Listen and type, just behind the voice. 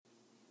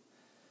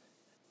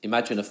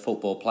Imagine a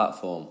football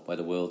platform where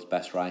the world's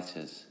best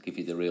writers give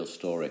you the real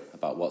story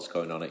about what's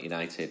going on at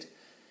United.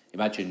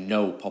 Imagine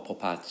no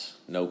pop-up ads,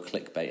 no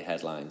clickbait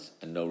headlines,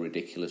 and no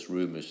ridiculous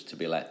rumours to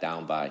be let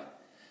down by.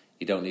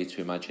 You don't need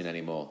to imagine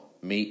anymore.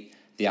 Meet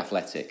The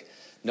Athletic.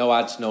 No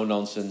ads, no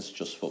nonsense,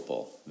 just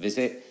football.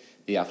 Visit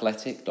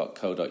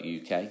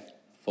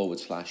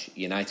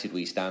theathletic.co.uk/United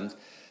We Stand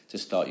to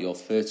start your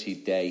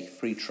 30-day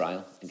free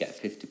trial and get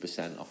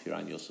 50% off your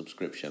annual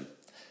subscription.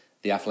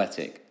 The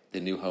Athletic, the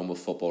new home of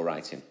football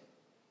writing.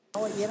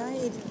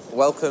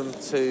 Welcome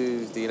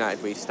to the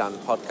United We Stand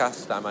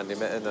podcast. I'm Andy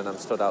Mitten and I'm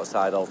stood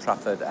outside Old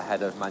Trafford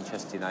ahead of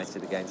Manchester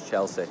United against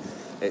Chelsea.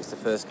 It's the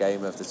first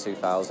game of the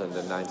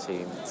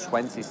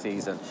 2019-20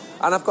 season.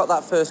 And I've got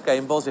that first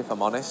game buzz, if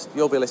I'm honest.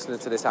 You'll be listening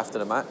to this after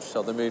the match,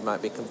 so the mood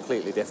might be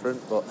completely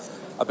different. But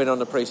I've been on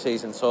the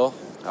pre-season tour.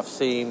 I've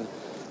seen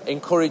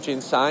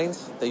encouraging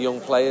signs. The young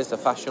players, the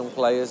fast young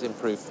players,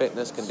 improved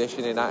fitness,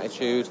 conditioning,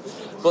 attitude.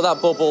 But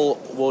that bubble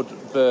would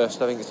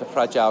burst. I think it's a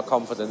fragile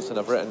confidence, and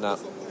I've written that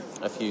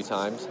a few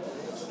times,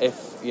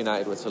 if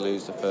United were to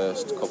lose the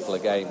first couple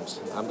of games.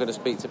 I'm going to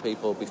speak to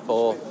people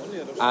before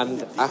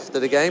and after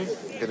the game.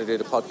 I'm going to do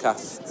the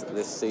podcast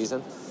this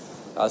season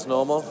as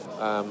normal.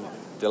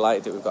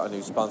 Delighted that we've got a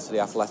new sponsor,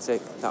 The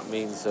Athletic. That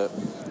means that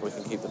we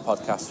can keep the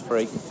podcast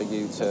free for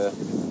you to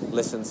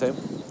listen to.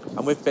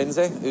 I'm with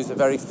Binzi, who's a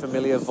very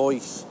familiar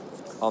voice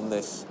on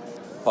this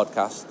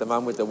podcast, the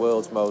man with the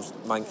world's most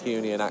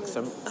Mancunian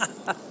accent.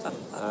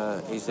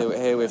 He's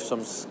here with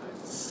some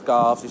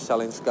scarves. He's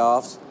selling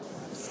scarves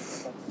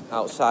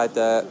outside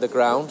the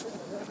ground.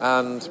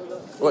 And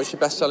what's your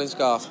best-selling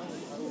scarf?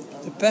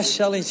 The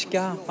best-selling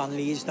scarf,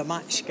 Andy, is the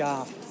Max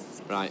scarf.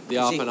 Right, the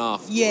half and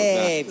half.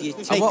 Yeah, if you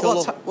take a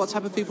look. What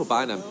type of people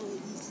buy them?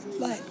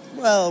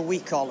 Well, we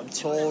call them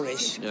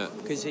tourists. Yeah.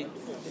 Because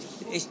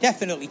it's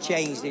definitely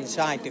changed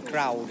inside the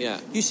crowd. Yeah.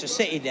 Used to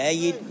sit in there,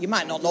 you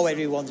might not know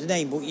everyone's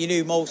name, but you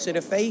knew most of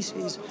the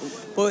faces.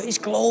 But it's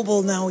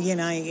global now,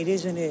 United,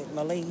 isn't it?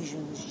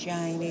 Malaysians,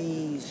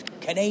 Chinese,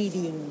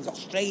 Canadians,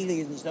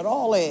 Australians, they're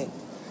all here.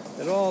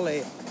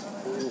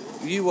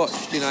 You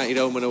watched United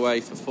home and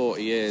away for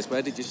 40 years.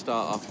 Where did you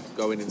start off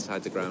going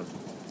inside the ground?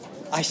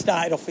 I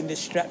started off in the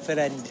Stretford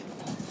end.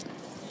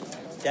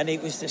 Then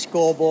it was the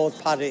scoreboard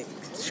paddock,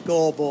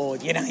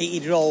 scoreboard,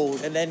 United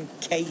Road, and then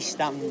K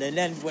stand. And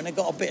then when I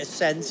got a bit of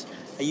sense,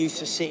 I used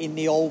to sit in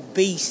the old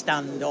B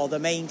stand or the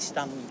main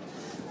stand,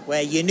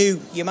 where you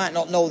might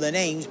not know the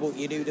names, but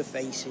you knew the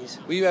faces.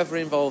 Were you ever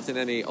involved in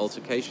any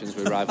altercations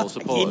with rival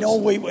supporters? You know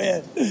we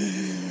were.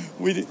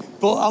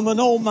 But I'm an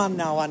old man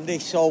now, Andy,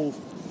 so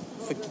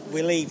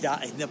we leave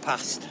that in the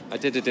past. I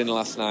did a dinner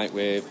last night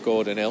with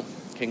Gordon Hill,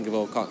 King of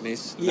all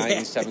Cockneys,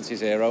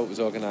 1970s era. It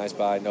was organised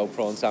by No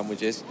Prawn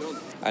Sandwiches,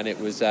 and it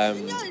was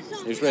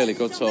really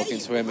good talking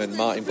to him. And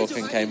Martin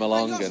Buchan came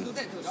along and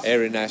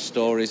hearing their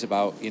stories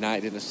about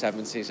United in the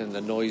 70s and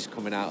the noise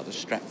coming out of the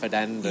Stretford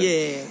end.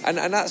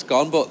 And that's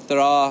gone, but there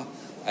are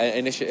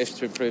initiatives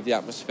to improve the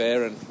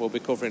atmosphere, and we'll be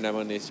covering them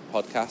on this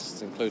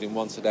podcast, including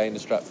one today in the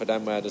Stretford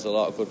end where there's a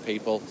lot of good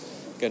people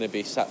going to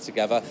be sat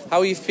together. How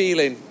are you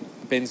feeling,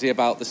 Binzi,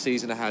 about the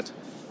season ahead?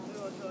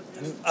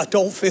 I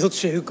don't feel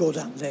too good,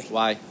 Andy.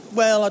 Why?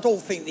 Well, I don't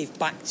think they've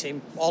backed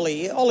him.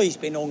 Ollie's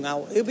been hung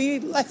out. He'll be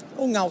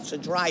hung out to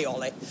dry,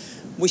 Ollie.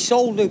 We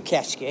sold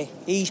Lukaski.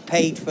 He's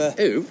paid for...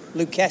 Who?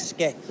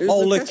 Lukaski. Who's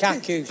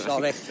Lukaku,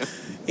 sorry.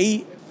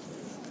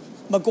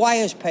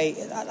 Maguire's paid.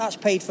 That's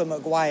paid for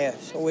Maguire.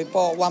 So we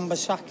bought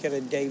Wan-Bissaka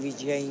and David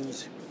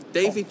James.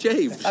 David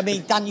James? I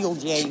mean, Daniel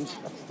James.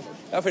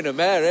 Having a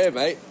mare here,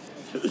 mate.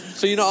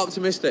 So you're not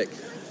optimistic?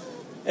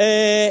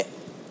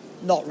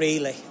 Not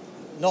really.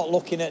 Not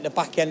looking at the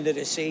back end of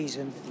the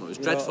season. It was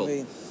dreadful. I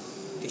mean?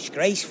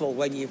 Disgraceful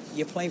when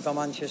you're playing for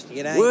Manchester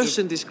United. Worse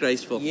than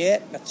disgraceful. Yeah,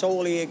 I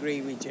totally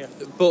agree with you.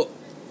 But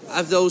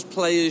have those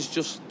players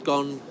just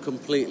gone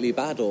completely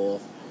bad, or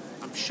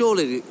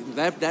surely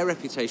their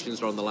reputations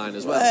are on the line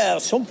as well?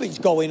 Well, something's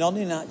going on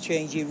in that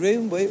changing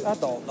room. I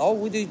don't know.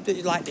 We do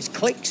like there's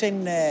clicks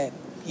in there.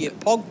 Your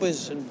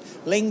Pogba's and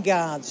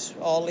Lingard's,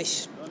 all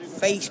this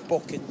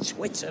Facebook and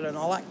Twitter and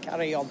all that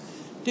carry on.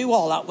 Do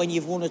all that when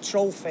you've won a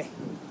trophy.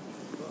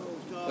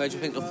 Where do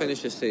you think they'll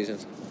finish this season?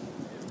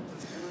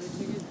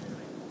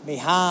 My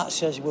heart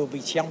says we'll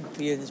be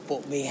champions,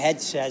 but my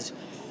head says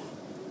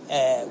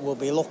we'll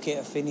be lucky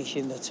at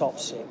finishing the top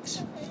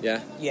six.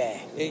 Yeah? Yeah,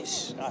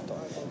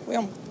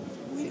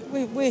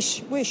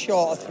 we're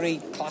short of three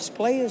class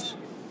players,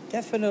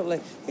 definitely.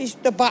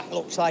 The back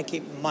looks like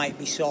it might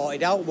be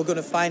sorted out. We're going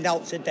to find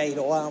out today,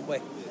 though, aren't we?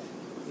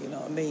 You know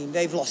what I mean?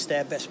 They've lost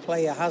their best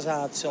player,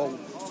 Hazard, so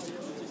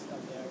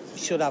we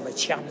should have a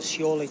chance,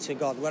 surely to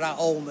God. We're at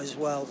home as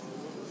well.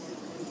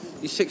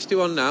 You're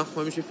 61 now.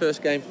 When was your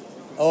first game?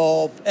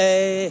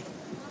 I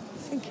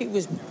think it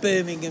was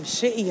Birmingham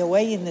City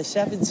away in the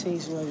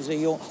 70s when I was a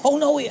young... Oh,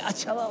 no, I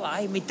tell a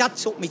lie. My dad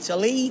took me to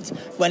Leeds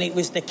when it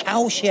was the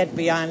cowshed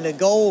behind the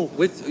goal.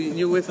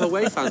 You were with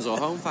away fans or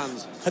home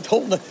fans? I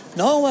don't know.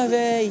 No,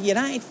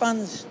 United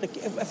fans.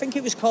 I think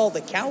it was called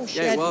the cowshed.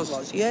 Yeah, it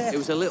was. Yeah. It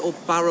was a little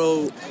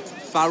barrow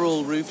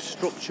barrel roof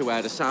structure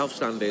where the south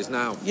stand is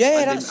now. Yeah,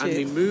 and that's they, it.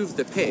 And they moved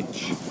the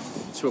pitch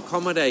to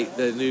accommodate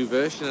the new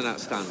version of that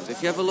stand.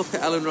 If you ever look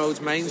at Ellen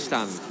Road's main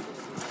stand,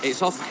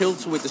 it's off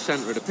kilter with the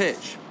centre of the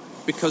pitch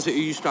because it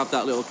used to have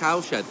that little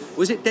cowshed.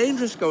 Was it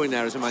dangerous going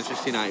there as a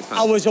Manchester United fan?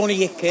 I was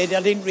only a kid.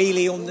 I didn't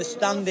really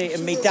understand it,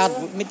 and my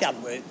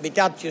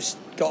dad just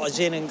got us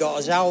in and got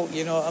us out.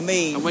 You know what I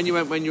mean? And when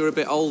you were a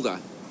bit older,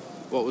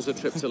 what was the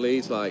trip to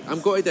Leeds like?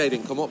 I'm gutted they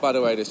didn't come up, by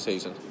the way, this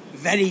season.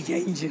 Very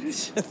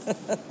dangerous.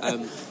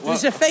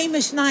 There's a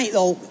famous night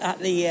though at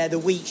the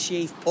Wheat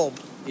Sheaf pub.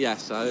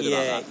 Yes, I heard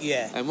about that.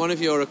 Yeah. And one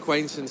of your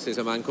acquaintances,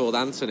 a man called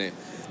Anthony,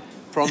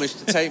 promised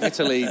to take me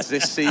to Leeds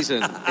this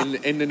season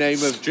in the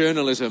name of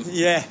journalism.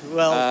 Yeah,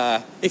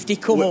 well, if they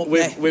come up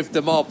with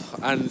the mob,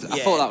 and I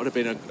thought that would have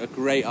been a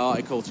great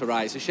article to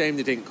write. It's a shame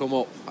they didn't come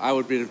up. I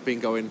would have been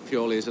going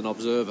purely as an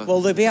observer. Well,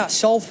 they'll be at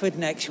Salford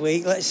next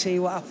week. Let's see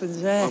what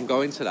happens there. I'm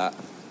going to that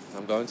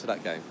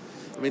game.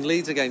 I mean,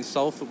 Leeds against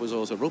Salford was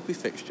always a rugby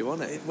fixture,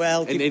 wasn't it?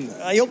 Well,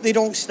 I hope they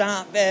don't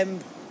start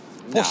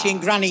pushing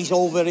grannies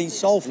over in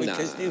Salford.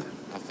 I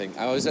think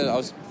I was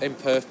in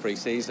Perth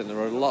pre-season. There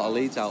were a lot of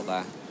Leeds out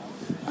there.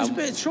 There's a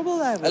bit of trouble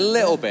there. A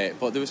little bit,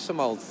 but there was some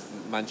old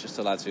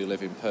Manchester lads who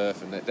live in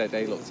Perth and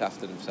they looked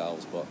after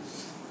themselves. But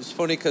it's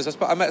funny because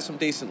I met some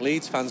decent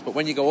Leeds fans, but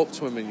when you go up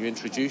to them and you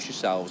introduce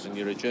yourselves and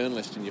you're a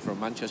journalist and you're from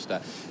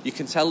Manchester, you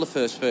can tell the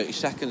first 30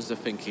 seconds they're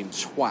thinking,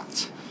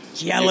 twat.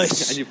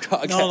 Jealous. And you've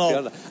got to get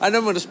beyond that. And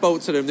then when I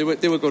spoke to them,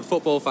 they were good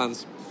football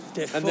fans.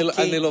 And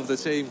they love the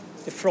team.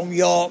 They're from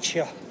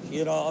Yorkshire,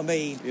 you know what I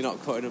mean? You're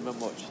not cutting them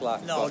much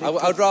slack. No,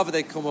 I'd rather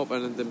they come up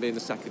than be in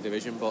the second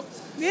division, but...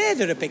 Yeah,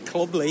 they're a big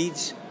club,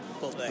 Leeds,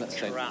 but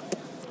they're crap.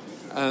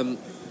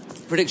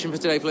 Prediction for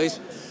today, please?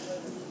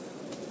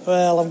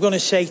 Well, I'm going to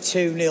say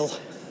 2-0.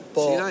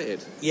 But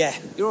United? Yeah.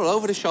 You're all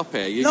over the shop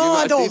here.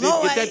 I don't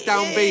know. You're dead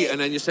downbeat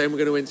and then you're saying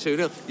we're going to win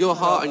 2-0. Your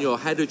heart and your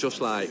head are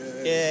just like...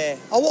 Yeah.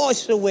 I want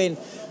us to win.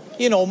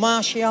 You know,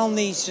 Martial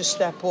needs to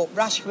step up.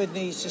 Rashford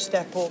needs to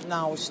step up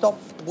now. Stop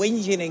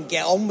whinging and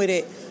get on with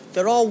it.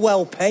 They're all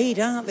well paid,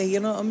 aren't they?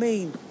 You know what I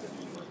mean?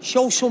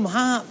 Show some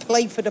heart.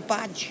 Play for the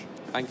badge.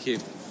 Thank you.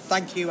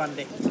 Thank you,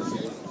 Andy.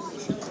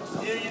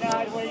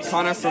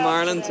 Connor from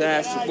Ireland.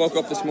 Woke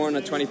up this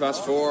morning at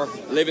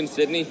 4:20. Live in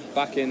Sydney.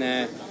 Back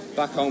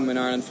home in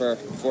Ireland for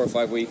 4 or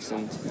 5 weeks,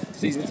 and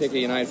season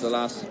ticket United for the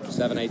last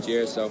 7-8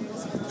 years. So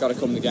got to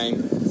come to the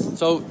game.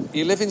 So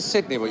you live in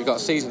Sydney, but you got a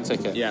season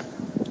ticket. Yeah.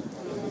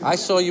 I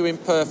saw you in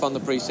Perth on the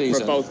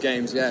pre-season. For both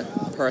games, yeah.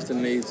 Perth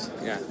and Leeds,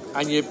 yeah.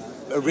 And you're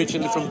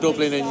originally from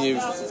Dublin and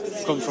you've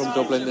come from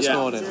Dublin this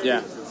morning?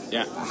 Yeah.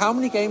 How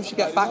many games do you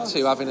get back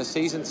to having a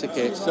season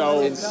ticket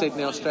in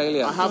Sydney,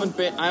 Australia? I haven't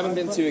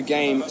been to a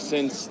game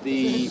since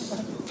the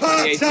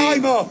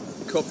 2018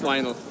 Cup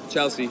final.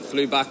 Chelsea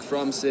flew back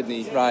from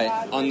Sydney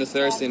on the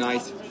Thursday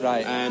night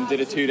and did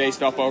a 2-day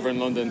stopover in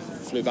London.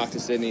 Flew back to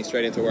Sydney,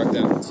 straight into work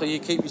then. So you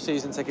keep your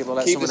season ticket but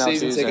let someone else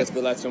use it? Keep the season tickets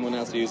but let someone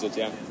else use it,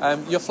 yeah.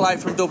 Your flight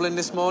from Dublin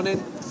this morning,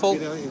 full?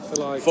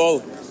 Full.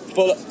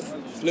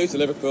 Flew to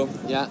Liverpool.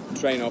 Yeah.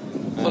 Train up.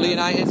 Fully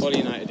United? Fully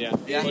United,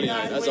 yeah. Fully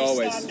United, as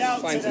always.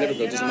 Flying to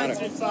Liverpool, doesn't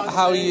matter.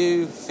 How are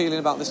you feeling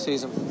about this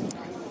season?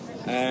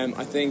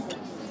 I think,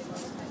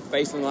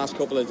 based on the last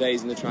couple of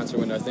days in the transfer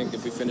window, I think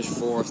if we finish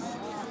fourth,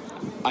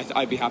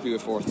 I'd be happy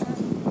with fourth.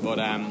 But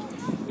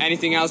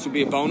anything else would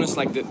be a bonus.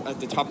 Like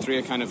the top three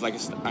are kind of like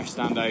our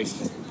standout,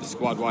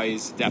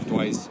 squad-wise,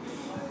 depth-wise.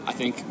 I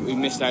think we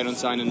missed out on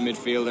signing a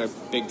midfielder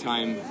big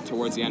time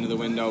towards the end of the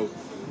window.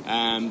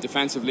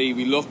 Defensively,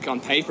 we look on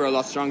paper a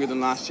lot stronger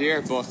than last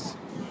year, but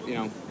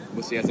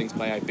we'll see how things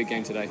play out. Big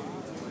game today.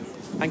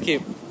 Thank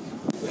you.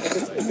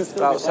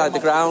 Outside the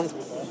ground,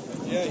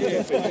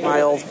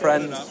 my old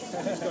friend,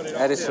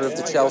 editor of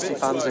the Chelsea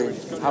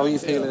fanzine. How are you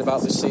feeling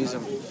about this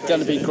season? Going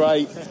to be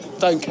great.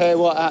 Don't care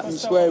what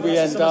happens, where we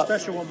end up.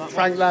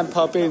 Frank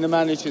Lampard being the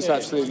manager is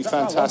absolutely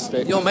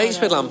fantastic. You're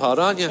mates with Lampard,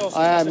 aren't you?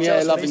 I am,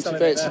 yeah, love him to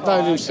bits. I've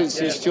known him since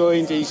he's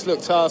joined. He's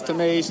looked after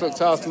me, he's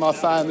looked after my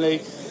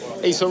family.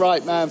 He's the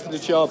right man for the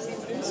job.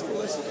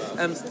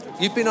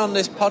 You've been on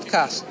this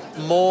podcast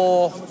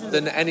more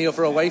than any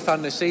other away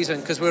fan this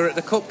season because we were at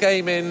the Cup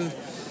game in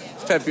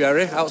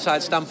February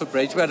outside Stamford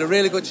Bridge. We had a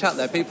really good chat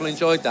there. People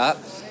enjoyed that.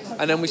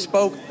 And then we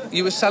spoke.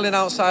 You were selling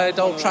outside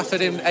Old Trafford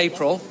in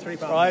April.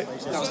 Right.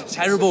 That was a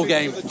terrible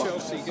game.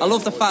 I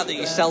love the fact that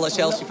you sell the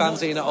Chelsea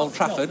fanzine at Old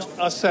Trafford.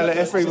 I sell it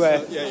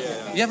everywhere.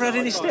 You ever had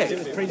any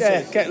stick?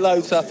 Yeah, get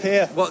loads up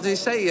here. What do they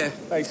say to you?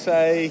 They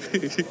say,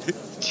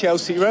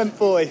 Chelsea rent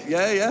boy.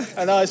 Yeah.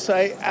 And I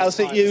say, how's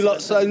it you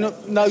lot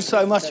know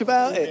so much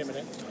about it?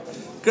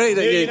 Great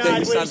that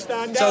you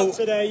stand so out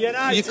today.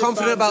 you're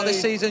confident about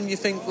this season? You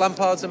think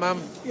Lampard's a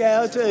man?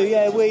 Yeah, I do.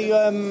 Yeah, we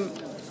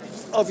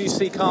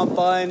obviously can't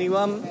buy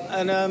anyone,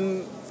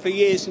 and for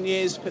years and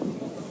years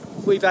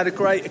we've had a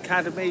great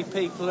academy.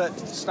 People at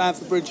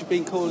Stamford Bridge have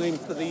been calling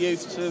for the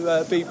youth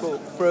to be brought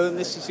through, and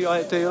this is the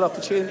ideal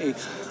opportunity.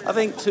 I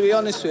think, to be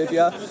honest with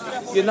you,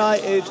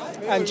 United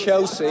and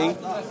Chelsea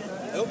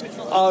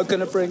are going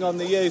to bring on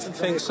the youth. I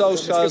think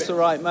Solskjaer's the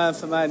right man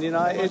for Man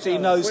United. He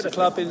knows the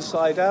club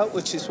inside out,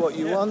 which is what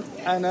you want.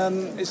 And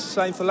it's the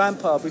same for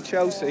Lampard with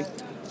Chelsea.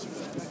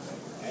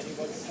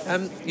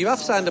 You have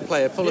signed a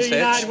player, Pulisic.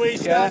 United, we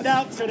stand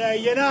up today.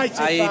 United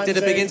I did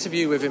a big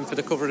interview with him for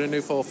the cover of the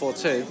new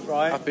 442.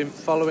 Right. I've been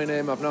following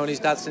him. I've known his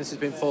dad since he's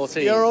been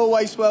 14. You're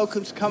always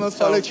welcome to come and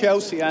follow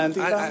Chelsea, Andy.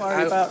 Don't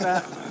worry about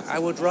that. I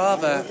would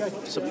rather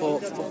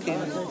support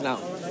no.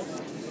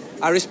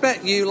 I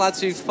respect you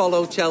lads who've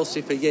followed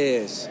Chelsea for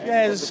years.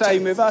 Yeah, the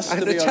same with us. And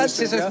to the be honest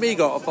chances with of you. me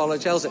got to follow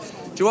Chelsea. Do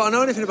you want to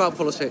know anything about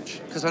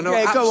Pulisic? Because I know go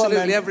on, absolutely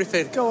then.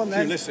 everything. Go on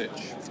then.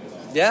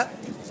 Yeah.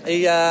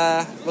 He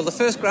well, the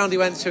first ground he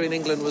went to in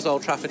England was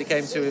Old Trafford. He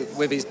came to it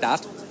with his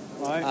dad.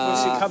 Right.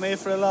 Does he come here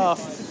for a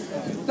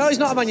laugh? No, he's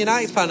not a Man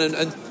United fan,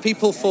 and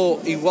people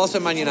thought he was a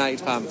Man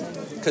United fan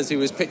because he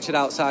was pictured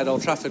outside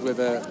Old Trafford with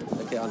a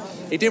kit on.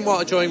 He didn't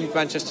want to join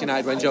Manchester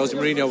United when Jose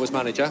Mourinho was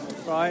manager.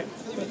 Right.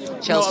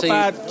 Chelsea,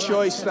 not a bad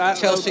choice, that.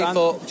 Chelsea well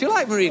thought, do you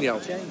like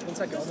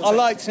Mourinho? I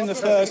liked him the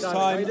first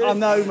time. I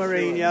know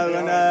Mourinho,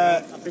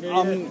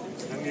 and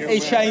he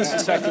changed the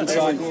second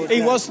time.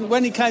 He wasn't,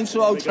 when he came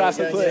to Old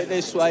Trafford, put it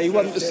this way, he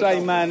wasn't the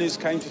same man who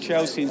came to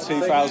Chelsea in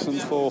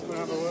 2004.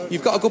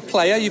 You've got a good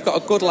player, you've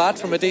got a good lad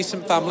from a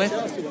decent family.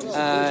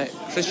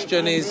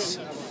 Christian is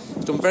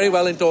done very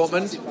well in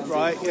Dortmund.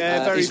 Right,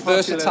 yeah, very he's popular.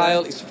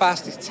 versatile, he's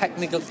fast, he's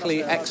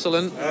technically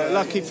excellent.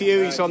 Lucky for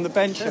you, he's on the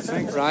bench, I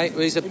think. Right,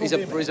 he's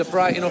a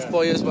bright enough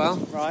boy as well.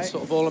 Right.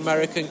 Sort of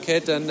all-American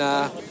kid, and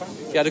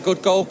he had a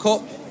good Gold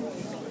Cup.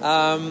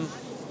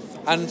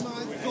 And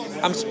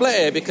I'm split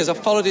here because I've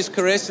followed his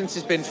career since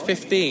he's been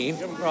 15.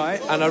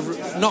 Right.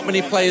 And not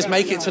many players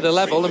make it to the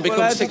level and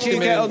become how 60 did you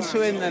million. get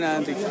onto him then,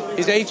 Andy?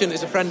 His agent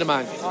is a friend of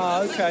mine.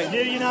 Ah,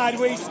 okay. United,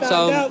 we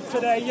stand up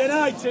today.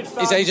 United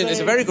fans. His agent is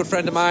a very good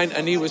friend of mine,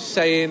 and he was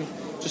saying,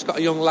 just got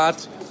a young lad,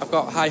 I've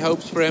got high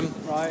hopes for him.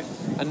 Right.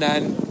 And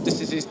then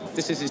this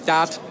is his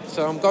dad.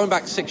 So I'm going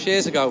back 6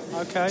 years ago.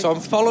 Okay. So I'm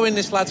following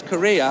this lad's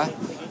career,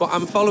 but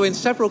I'm following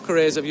several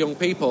careers of young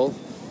people,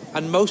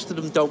 and most of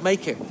them don't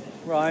make it.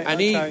 Right, and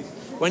okay.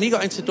 When he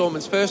got into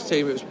Dortmund's first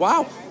team, it was,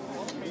 wow,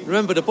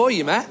 remember the boy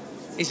you met?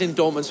 He's in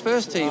Dortmund's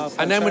first team. Oh,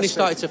 and then when he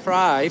started to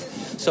thrive,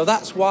 so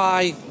that's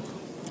why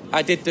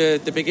I did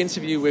the big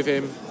interview with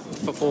him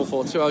for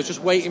 442. I was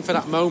just waiting for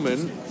that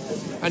moment,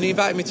 and he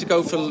invited me to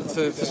go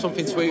for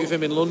something to eat with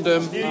him in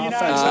London.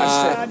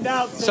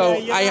 Fantastic. So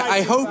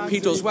I hope he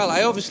does well.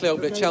 I obviously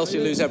hope that Chelsea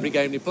lose every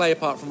game they play,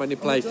 apart from when they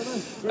play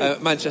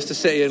Manchester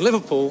City and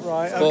Liverpool.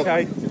 Right,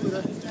 okay.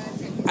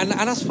 And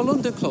as for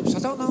London clubs, I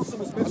don't know.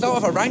 I don't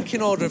have a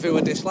ranking order of who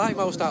I dislike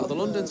most out of the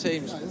London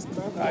teams.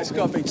 It's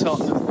got to be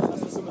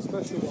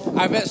Tottenham.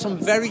 I met some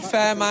very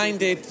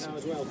fair-minded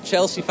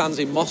Chelsea fans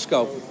in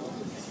Moscow.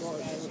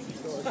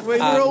 We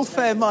were all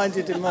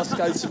fair-minded in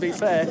Moscow, to be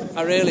fair.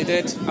 I really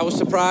did. I was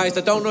surprised.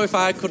 I don't know if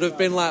I could have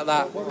been like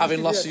that,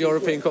 having lost the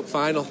European Cup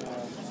final.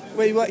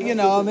 We were,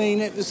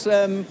 it was.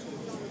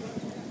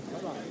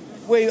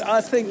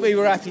 I think we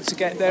were happy to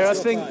get there. I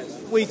think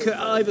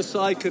either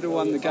side could have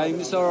won the game.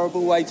 It's a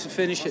horrible way to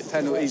finish it,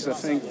 penalties, I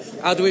think.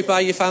 How do we buy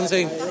your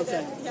fanzine?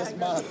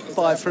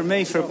 Buy it from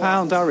me for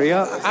 £1, hurry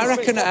up. I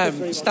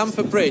reckon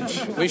Stamford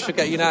Bridge, we should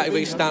get United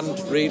We Stand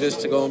readers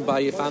to go and buy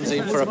your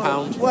fanzine for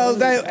 £1.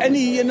 Well,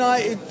 any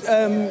United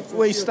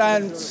We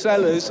Stand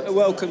sellers are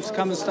welcome to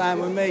come and stand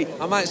with me.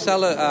 I might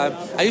sell it.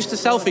 I used to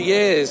sell for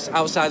years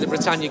outside the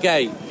Britannia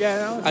Gate.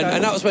 Yeah, okay.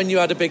 And that was when you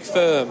had a big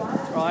firm.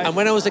 Right. And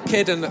when I was a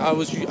kid and I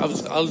was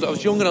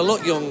young and I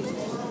looked young,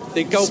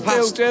 they'd go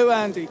past. Still do,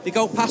 Andy. They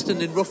go past and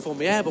they'd ruffle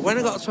my hair. But when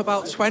I got to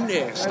about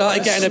 20, I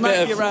started getting a Smack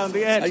bit you of round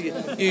the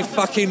head. You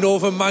fucking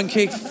northern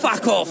monkey,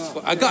 fuck off.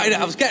 I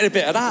was getting a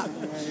bit of that.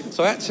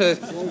 So I had to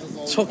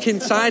tuck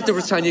inside the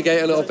Britannia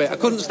Gate a little bit. I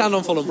couldn't stand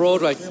on Fulham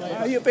Broadway.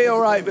 You'll be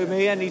all right with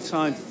me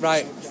anytime.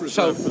 Right.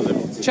 So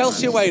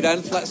Chelsea away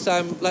then.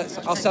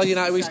 I'll sell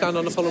United We Stand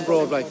on the Fulham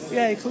Broadway.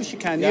 Yeah, of course you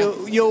can. Yeah.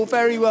 You're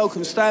very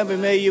welcome. Stand with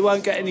me. You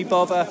won't get any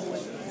bother.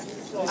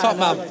 Top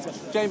man.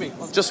 Jamie.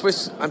 I'm just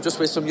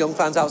with some young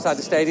fans outside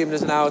the stadium.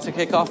 There's an hour to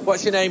kick off.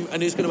 What's your name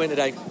and who's going to win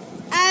today?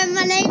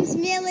 My name's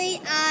Millie,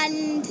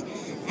 and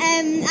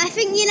I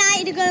think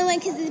United are going to win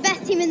because they're the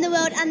best team in the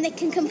world and they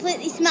can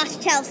completely smash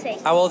Chelsea.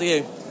 How old are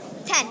you?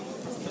 10. I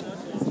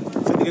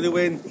think they're going to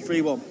win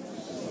 3-1.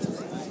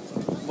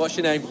 What's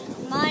your name?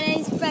 My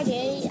name's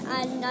Freddie,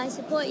 and I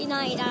support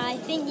United, and I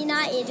think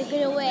United are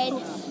going to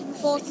win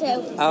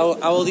 4-2. How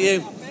old are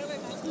you?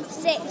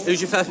 6.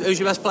 Who's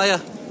your best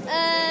player?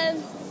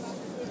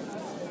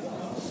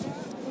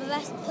 My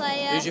best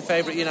player. Who's your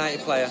favourite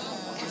United player?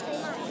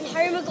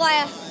 Harry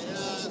Maguire.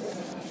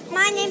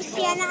 My name's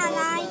Fiona,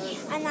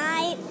 and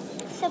I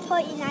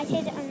support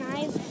United, and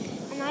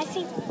I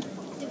think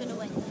They're going to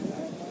win.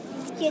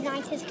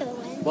 United's going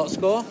to win. What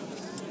score?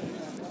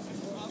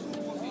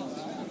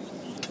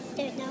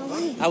 Don't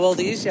know. How old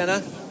are you,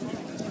 Sienna?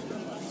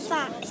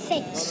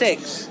 6.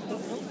 6.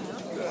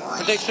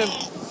 Prediction?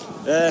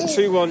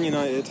 2-1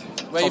 United.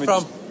 Where are you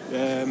from?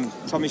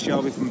 Tommy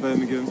Shelby from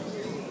Birmingham.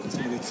 It's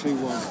going to be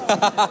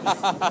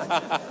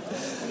 2-1.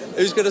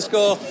 Who's going to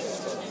score?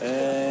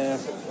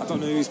 I don't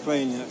know who's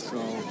playing yet,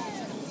 so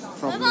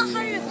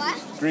probably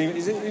Green.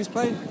 Is it who's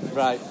playing?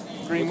 Right.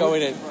 Green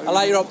Going in. I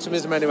like your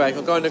optimism anyway.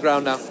 We'll go on the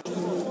ground now.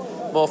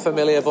 More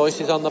familiar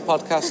voices on the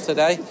podcast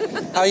today.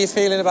 How are you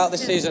feeling about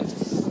this season?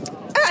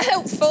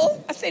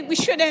 Hopeful. I think we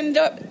should end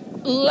up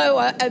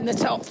lower in the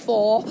top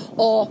 4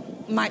 or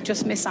might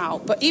just miss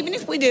out. But even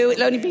if we do,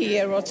 it'll only be a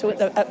year or two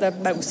at the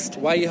most.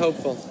 Why are you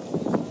hopeful?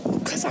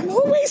 Because I'm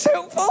always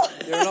hopeful.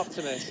 You're an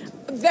optimist.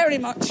 Very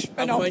much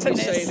an optimist. When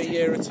you say in a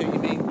year or two, you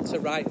mean to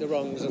right the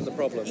wrongs and the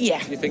problems?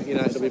 Yeah. You think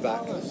United will be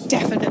back?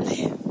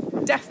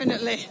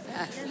 Definitely.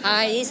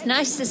 Hi, it's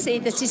nice to see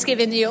that he's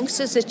giving the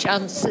youngsters a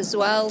chance as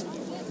well.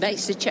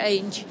 Makes a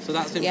change. So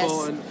that's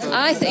important. Yes.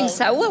 I think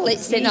so. Well,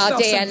 it's in our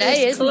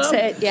DNA, isn't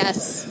it?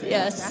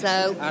 Yes.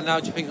 So. And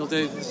how do you think he'll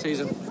do this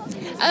season?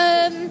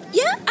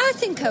 Yeah, I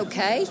think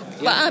okay. Yeah.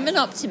 But I'm an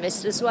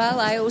optimist as well.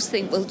 I always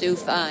think we'll do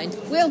fine.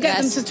 We'll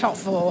get them to top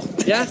 4.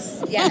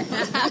 Yes? Yeah.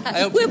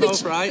 I hope we're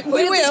both right.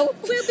 We will.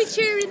 We'll be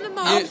cheering them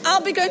on.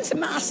 I'll be going to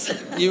Mass.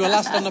 You were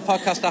last on the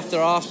podcast after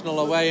Arsenal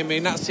away. I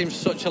mean, that seems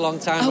such a long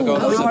time ago.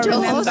 I remember.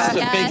 That was a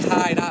big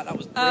high. That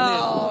was brilliant.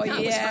 Oh,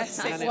 that yes,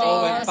 was and it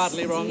all went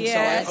badly wrong.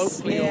 Yes, so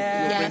hopefully you'll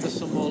bring us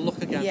some more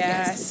luck again.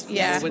 Yes.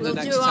 We'll win the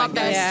next do our 10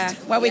 best.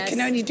 games. Yeah. Well, we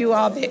can only do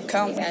our bit,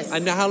 can't we?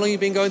 And how long have you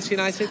been going to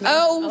United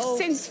now?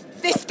 Since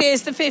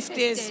 50s, the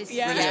 50s.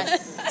 Yeah.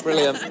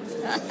 Brilliant.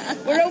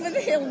 We're over the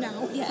hill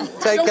now. Yeah.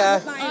 Take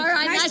care. All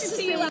right, nice to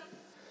see you.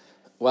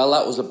 Well,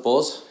 that was a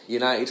buzz.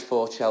 United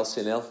 4,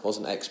 Chelsea 0.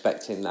 Wasn't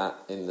expecting that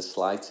in the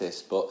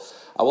slightest, but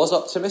I was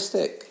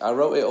optimistic. I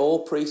wrote it all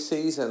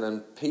pre-season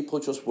and people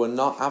just were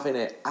not having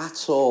it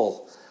at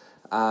all.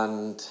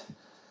 And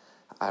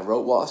I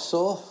wrote what I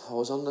saw. I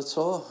was on the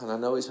tour and I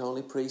know it's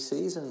only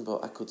pre-season,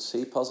 but I could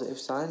see positive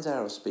signs there.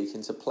 I was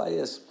speaking to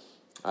players.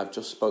 I've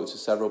just spoke to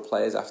several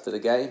players after the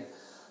game.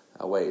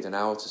 I waited an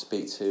hour to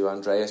speak to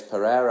Andreas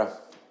Pereira,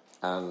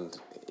 and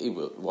he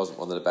wasn't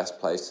one of the best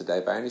players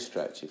today by any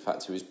stretch. In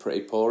fact, he was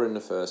pretty poor in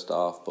the first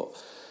half, but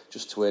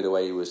just to hear the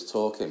way he was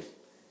talking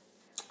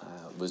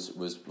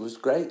was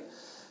great.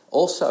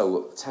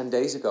 Also, 10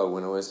 days ago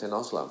when I was in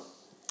Oslo,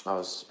 I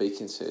was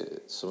speaking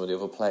to some of the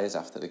other players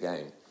after the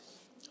game,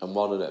 and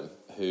one of them,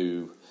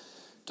 who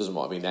doesn't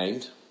want to be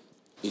named,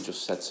 he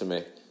just said to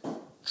me,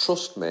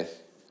 "Trust me,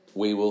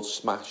 we will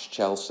smash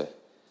Chelsea."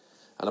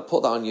 And I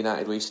put that on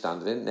United We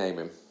Stand. I didn't name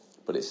him,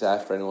 but it's there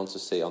for anyone to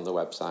see on the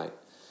website.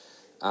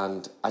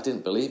 And I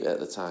didn't believe it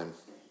at the time,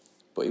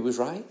 but he was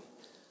right.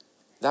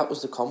 That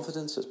was the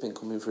confidence that's been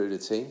coming through the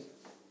team.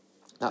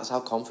 That's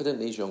how confident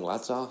these young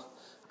lads are.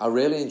 I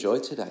really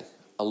enjoyed today.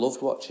 I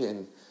loved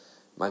watching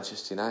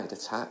Manchester United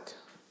attack.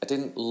 I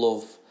didn't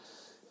love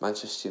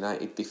Manchester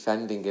United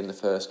defending in the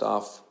first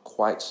half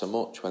quite so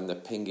much when they're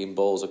pinging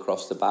balls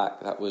across the back.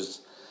 That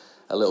was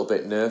a little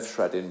bit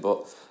nerve-shredding,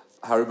 but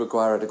Harry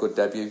Maguire had a good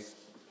debut.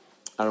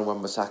 Aaron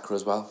Wan-Bissaka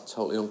as well.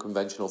 Totally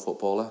unconventional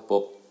footballer,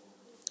 but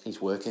he's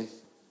working.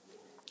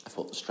 I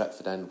thought the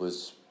Stretford end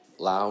was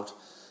loud.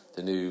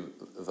 The new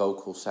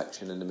vocal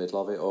section in the middle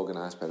of it,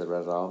 organised by the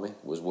Red Army,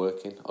 was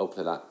working.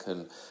 Hopefully that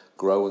can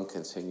grow and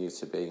continue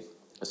to be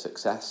a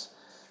success.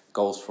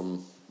 Goals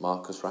from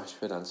Marcus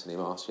Rashford, Anthony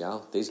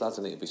Martial. These lads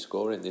need to be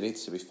scoring. They need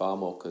to be far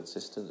more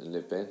consistent than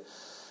they've been.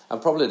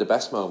 And probably the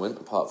best moment,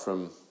 apart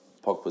from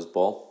Pogba's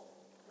ball,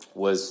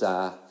 was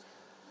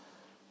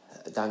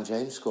Dan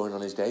James scoring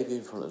on his debut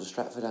in front of the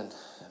Stretford end.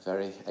 A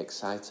very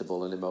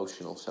excitable and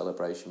emotional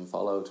celebration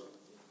followed.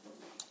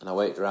 And I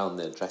waited around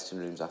the dressing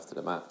rooms after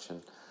the match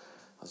and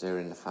I was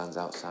hearing the fans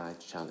outside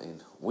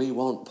chanting, "We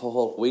want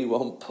Paul, we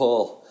want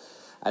Paul."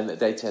 And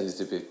they tended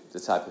to be the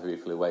type of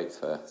people who wait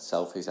for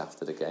selfies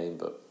after the game,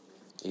 but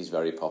he's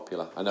very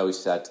popular. I know he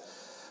said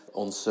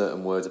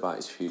uncertain words about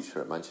his future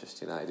at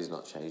Manchester United. He's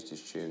not changed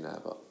his tune there,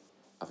 but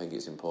I think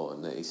it's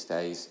important that he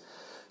stays.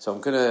 So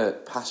I'm going to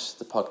pass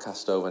the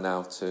podcast over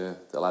now to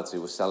the lads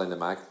who were selling the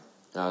mag,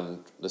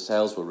 and the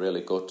sales were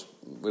really good.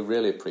 We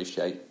really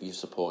appreciate you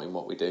supporting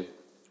what we do.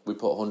 We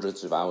put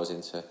hundreds of hours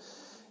into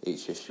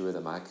each issue of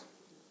the mag,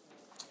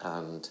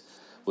 and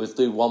we'll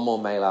do one more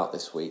mail out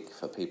this week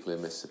for people who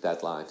missed the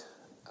deadline.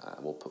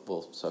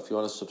 So if you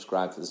want to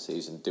subscribe for the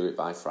season, do it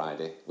by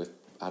Friday. We've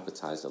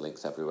advertised the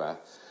links everywhere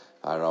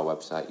via our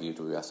website,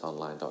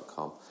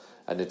 uwsonline.com.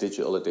 And the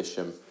digital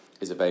edition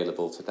is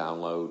available to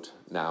download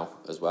now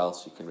as well,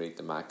 so you can read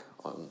the mag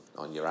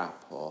on your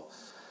app or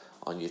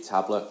on your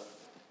tablet.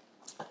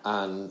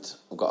 And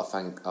I've got to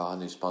thank our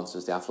new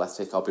sponsors, The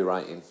Athletic. I'll be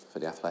writing for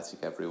The Athletic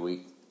every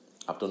week.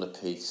 I've done a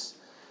piece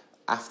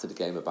after the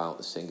game about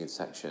the singing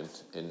section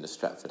in the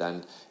Stretford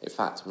end. In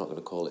fact, I'm not going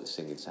to call it the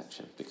singing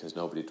section because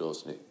nobody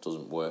does and it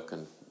doesn't work,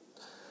 and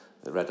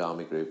the Red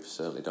Army group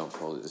certainly don't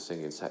call it the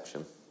singing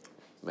section.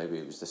 Maybe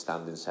it was the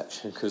standing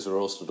section because we're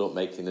all stood up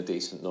making a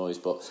decent noise,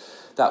 but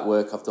that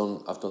work, I've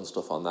done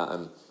stuff on that,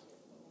 and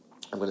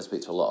I'm going to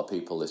speak to a lot of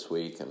people this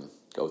week and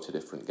go to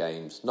different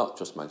games, not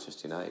just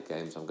Manchester United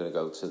games. I'm going to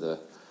go to the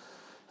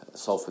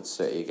Salford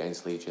City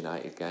against Leeds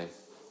United game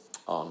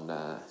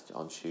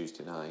on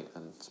Tuesday night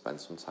and spend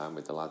some time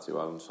with the lads who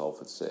own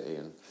Salford City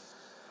and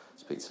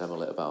speak to them a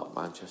little about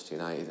Manchester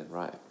United and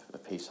write a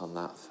piece on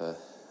that for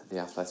the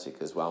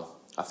Athletic as well.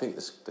 I think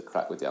the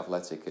crack with the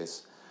Athletic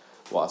is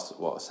what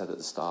I said at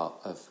the start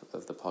of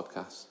the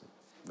podcast.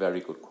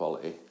 Very good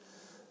quality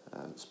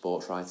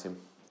sports writing.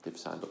 They've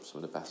signed up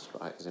some of the best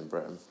writers in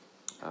Britain,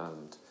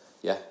 and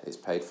yeah, it's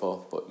paid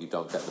for, but you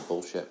don't get the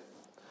bullshit.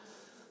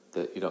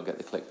 You don't get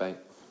the clickbait.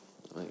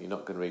 You're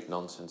not going to read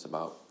nonsense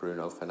about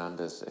Bruno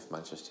Fernandes if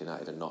Manchester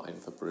United are not in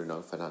for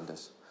Bruno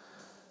Fernandes.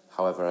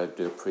 However, I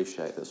do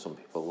appreciate that some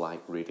people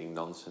like reading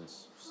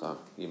nonsense, so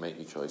you make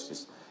your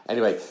choices.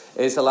 Anyway,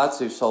 it's the lads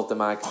who sold the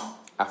mag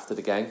after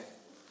the game,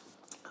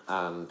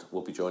 and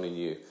we'll be joining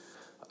you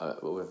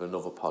with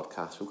another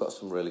podcast. We've got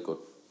some really good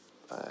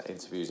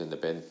interviews in the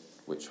bin,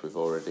 which we've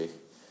already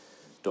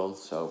done,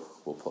 so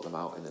we'll put them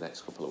out in the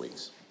next couple of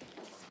weeks.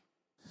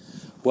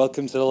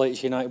 Welcome to the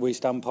latest United We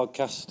Stand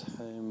podcast.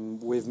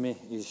 With me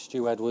is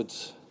Stu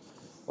Edwards.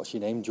 What's your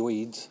name?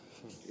 Dweeds?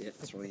 Yeah,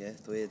 that's right, yeah.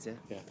 Dweeds,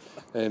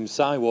 yeah.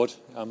 Cy Wood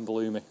and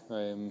Bloomy.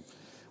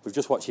 We've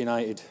just watched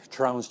United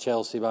trounce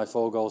Chelsea by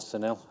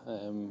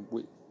 4-0.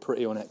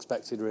 Pretty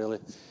unexpected, really.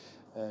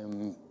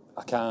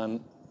 I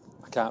can't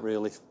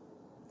really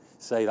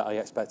say that I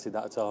expected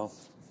that at all.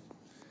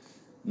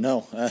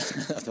 No, I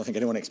don't think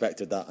anyone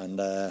expected that, and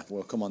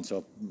we'll come on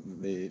to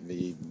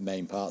the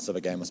main parts of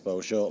the game, I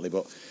suppose, shortly.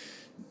 But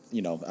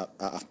you know,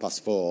 at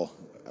 4:30,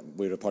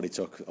 we would have probably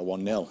took a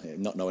 1-0,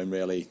 not knowing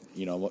really,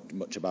 you know,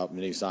 much about the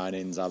new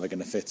signings, how they're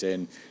going to fit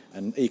in,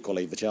 and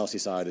equally the Chelsea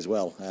side as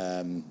well.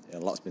 A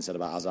lot's been said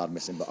about Hazard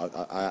missing, but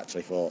I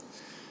actually thought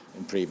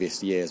in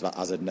previous years that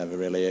Hazard never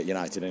really at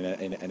United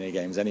in any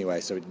games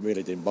anyway, so it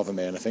really didn't bother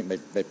me, and I think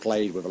they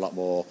played with a lot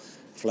more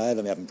flair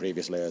than they have in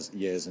previous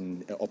years,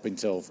 and up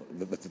until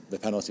the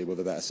penalty with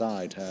a better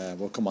side.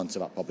 We'll come on to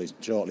that probably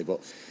shortly,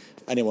 but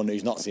anyone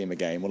who's not seen the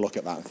game will look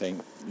at that and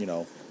think, you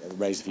know,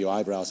 raise a few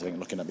eyebrows, I think,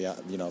 looking at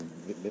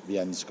the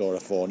end score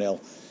of 4-0.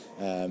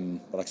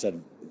 But like I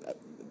said,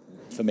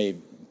 for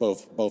me,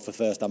 both the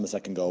first and the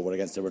second goal were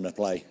against the run of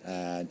play,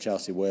 and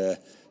Chelsea were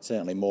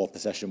certainly more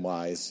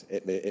possession-wise.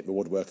 It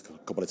would work a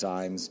couple of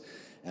times.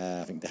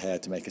 I think De Gea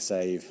had to make a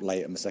save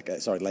late in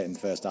the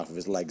first half of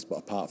his legs, but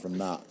apart from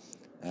that,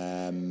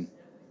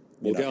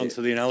 we'll get on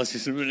to the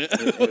analysis in a minute.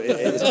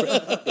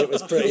 It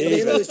was pretty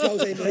easy.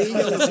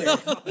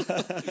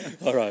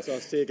 All right. So I'll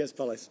see you against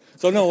Palace.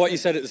 So no, what you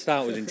said at the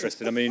start was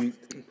interesting. I mean,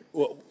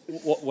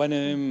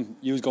 when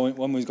we was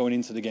going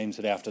into the game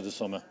today after the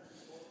summer,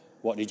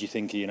 what did you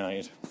think of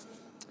United?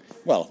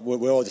 Well,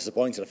 we're all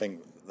disappointed. I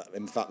think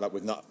in the fact that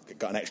we've not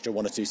got an extra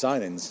one or two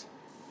signings,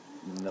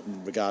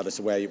 regardless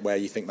of where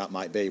you think that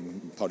might be,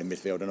 probably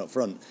midfield and up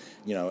front.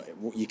 You know,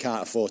 you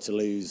can't afford to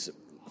lose,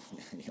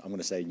 I'm going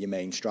to say, your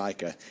main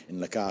striker in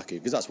Lukaku,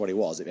 because that's what he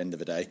was at the end of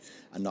the day,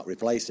 and not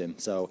replace him.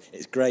 So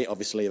it's great,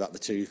 obviously, that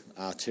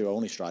our two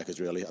only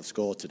strikers really have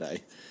scored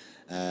today.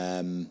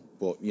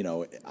 But you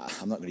know,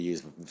 I'm not going to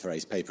use the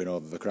phrase papering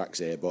over the cracks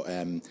here, but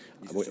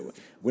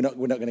we're not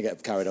going to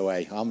get carried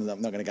away. I'm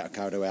not going to get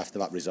carried away after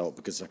that result,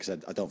 because, like I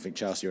said, I don't think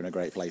Chelsea are in a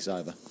great place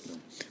either.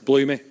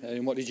 Bloomy,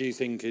 what did you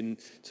think in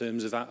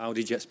terms of that? How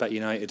did you expect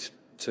United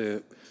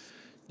to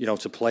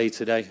play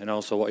today, and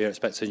also what are your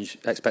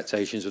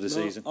expectations of the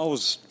season? I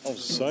was the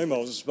same. I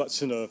was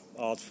expecting a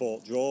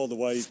hard-fought draw. The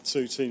way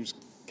two teams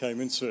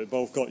came into it,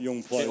 both got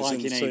young players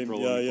in the team.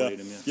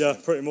 Yeah,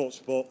 pretty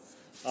much. But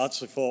I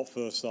actually thought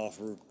first half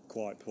we were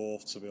quite poor,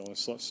 to be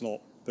honest. Let's not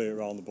beat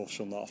around the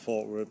bush on that. I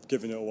thought we were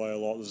giving it away a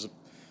lot.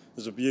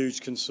 There's a huge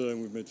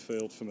concern with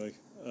midfield for me.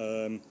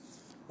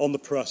 On the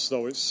press,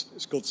 though,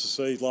 it's good to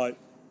see. Like,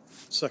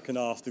 second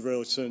half, they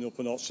really turned up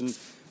a notch, and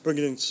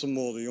bringing in some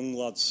more of the young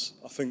lads,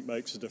 I think,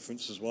 makes a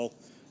difference as well.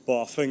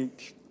 But I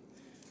think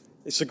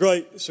it's a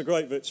great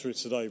victory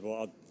today,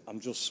 but I'm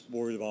just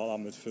worried about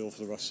that midfield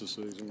for the rest of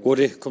the season.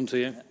 Woody, come to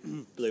you.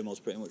 Blumo's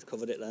pretty much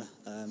covered it there.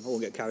 I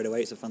won't get carried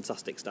away. It's a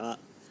fantastic start.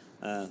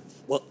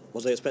 What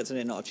was I expecting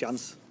it? Not a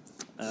chance.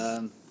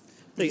 Like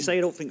you say,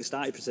 I don't think they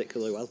started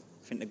particularly well.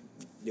 I think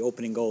the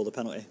opening goal, the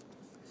penalty,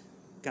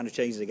 kind of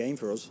changed the game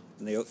for us.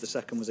 And the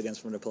second was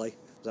against run of play.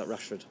 Was that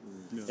Rashford?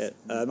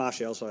 Yeah.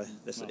 Martial, sorry.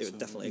 It was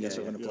definitely against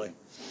run of play.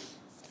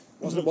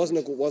 Wasn't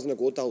it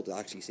good though to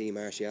actually see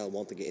Martial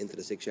want to get into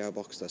the 6-yard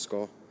box to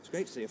score? It's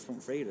great to see a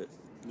front three that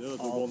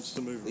wants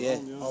to move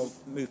around. All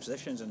move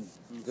positions, and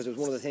because it was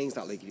one of the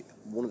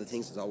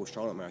things that's always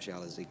thrown at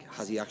Martial is like,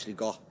 has he actually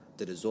got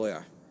the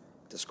desire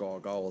to score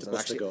goals and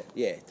actually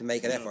to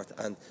make an effort?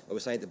 And I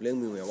was saying to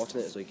Bloom when we were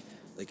watching it, it's like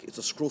it's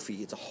a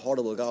scruffy, it's a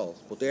horrible goal,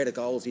 but they're the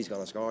goals he's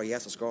going to score. He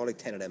has to score like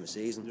 10 of them a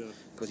season,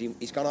 because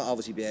he's going to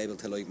obviously be able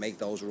to like make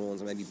those runs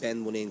and maybe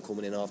bend one in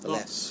coming in off the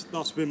left.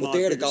 That's been but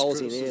they're the goals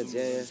he needs.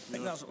 I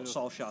think that's what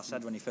Solskjaer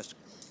said when he first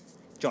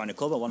joined the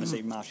club. I want to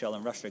see Martial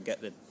and Rashford get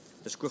the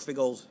scruffy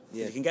goals.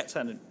 Yeah. You can get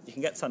 10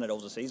 of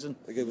those a season.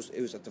 Like it was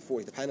at the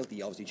 40th. The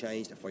penalty obviously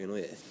changed it for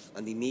United,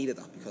 and they needed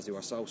that because they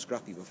were so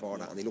scrappy before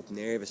that, and they looked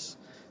nervous.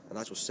 And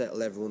that's what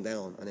settled everyone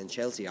down. And then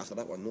Chelsea, after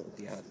that one,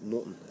 they had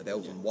nothing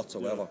about them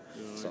whatsoever.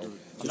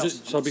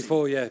 So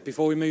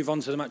before we move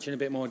on to the match in a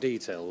bit more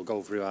detail, we'll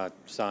go through our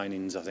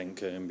signings, I think,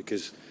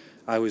 because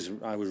I was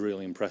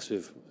really impressed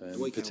with,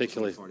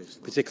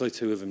 particularly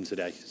two of them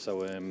today.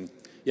 So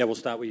we'll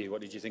start with you.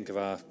 What did you think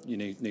of your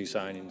new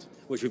signings,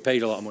 which we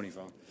paid a lot of money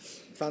for?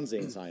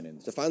 Fanzine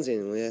signings. The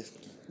fanzine, yeah.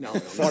 No.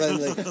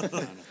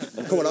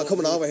 I'm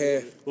coming over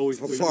here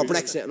before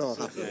Brexit and all.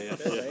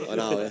 I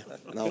know.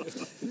 No,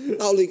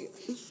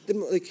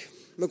 like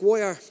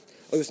Maguire.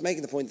 I was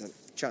making the point that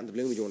chatting to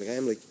Bloomy during the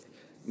game. Like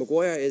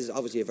Maguire is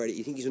obviously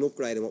you think he's an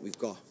upgrade in what we've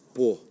got,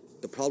 but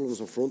the problems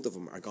in front of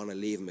him are going to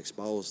leave him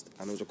exposed.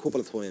 And there was a couple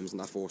of times in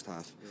that first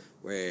half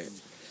where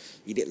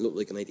he didn't look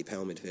like an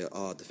 80-pound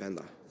midfield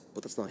defender.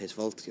 But that's not his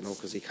fault,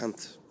 because he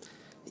can't.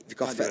 You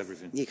can't do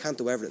everything. You can't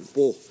do everything.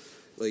 But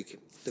like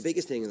the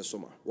biggest thing in the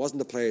summer wasn't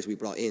the players we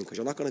brought in, because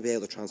you're not going to be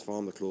able to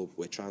transform the club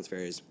with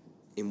transfers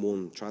in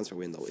one transfer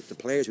window. It's the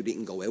players who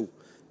didn't go out.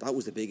 That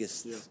was the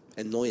biggest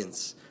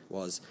annoyance,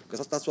 because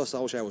that's what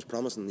Solskjaer was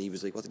promising. He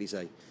was like, what did he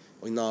say?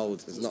 I know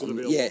there's not, and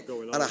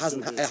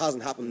it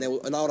hasn't happened. Now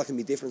I know that can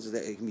be different.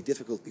 It can be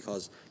difficult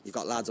because you've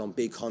got lads on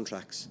big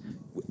contracts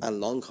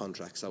and long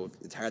contracts, so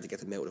it's hard to get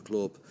them out of the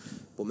club.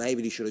 But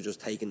maybe they should have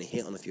just taken the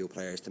hit on a few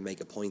players to make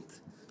a point,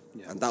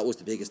 and that was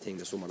the biggest thing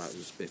this summer. That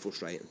was a bit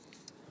frustrating.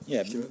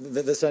 Yeah,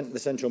 the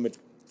central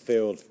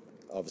midfield,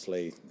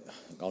 obviously,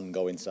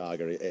 ongoing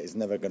saga. It's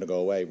never going to go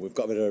away. We've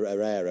got rid of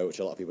Herrera, which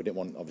a lot of people didn't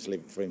want, obviously,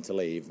 for him to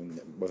leave.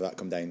 And whether that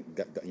come down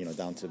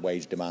to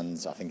wage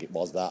demands, I think it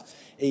was that.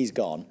 He's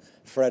gone.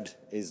 Fred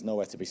is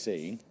nowhere to be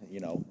seen,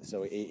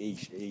 so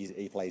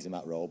he plays in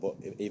that role. But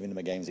even in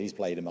the games he's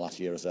played in the last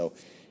year or so,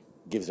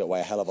 gives it away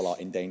a hell of a lot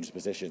in dangerous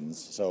positions.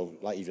 So,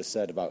 like you just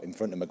said about in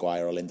front of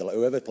Maguire or Lindelof,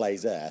 whoever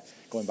plays there,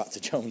 going back to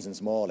Jones and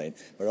Smalling,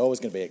 we're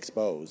always going to be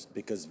exposed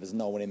because there's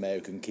no one in there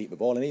who can keep the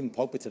ball. And even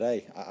Pogba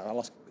today, I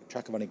lost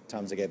track of how many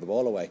times they gave the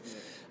ball away.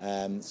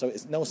 So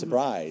it's no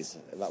surprise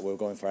that we were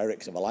going for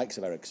Eriksen, the likes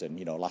of Eriksen,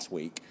 last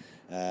week.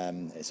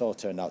 It's all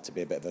turned out to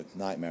be a bit of a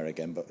nightmare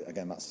again. But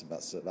again, that's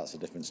a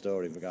different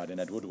story regarding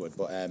Ed Woodward.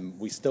 But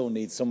we still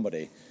need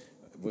somebody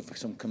with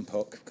some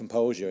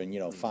composure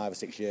and 5 or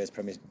 6 years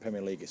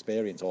Premier League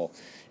experience or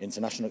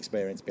international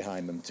experience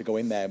behind them to go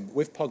in there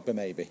with Pogba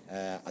maybe.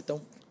 I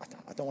don't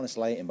want to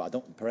slate him,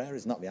 but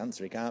Pereira's not the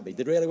answer. He can't be.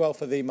 Did really well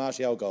for the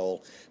Martial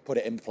goal, put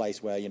it in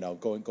place where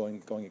go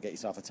and get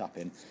yourself a tap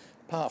in.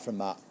 Apart from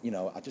that,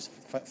 I just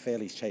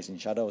feel he's chasing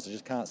shadows. I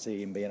just can't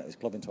see him being at his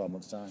club in 12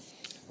 months' time.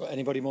 Well,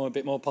 anybody a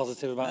bit more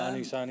positive about our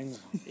new signings?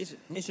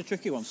 It's a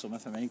tricky one, Summer,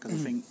 for me, because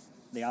I think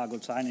they are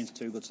good signings,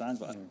 2 good signs,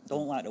 but I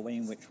don't like the way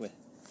in which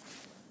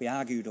we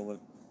argued over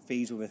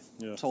fees. We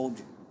were told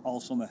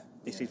all summer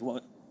this is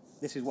what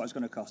it's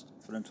going to cost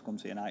for them to come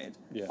to United.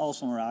 Yeah. All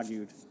summer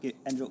argued,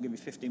 ended up giving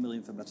 50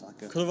 million for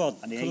Bataka. Could have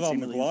had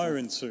Maguire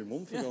in 2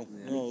 months ago.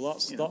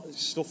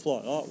 That's stuff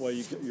like that where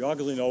you're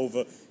haggling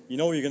over. You're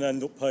going to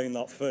end up paying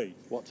that fee.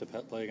 What to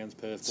play against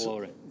Perth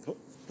Glory?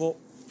 But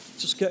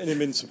just getting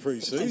him into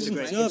pre-season,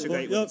 just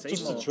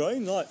to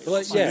train,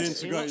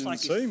 integrated in the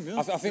team. Yeah.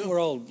 I think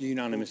we're all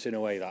unanimous in a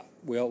way that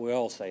we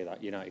all say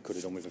that United could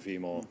have done with a few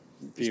more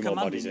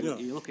bodies in.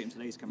 You look at him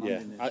today, he's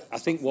commanding. Yeah, I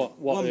think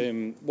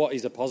what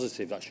is a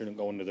positive that shouldn't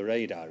go under the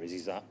radar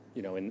is that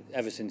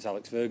ever since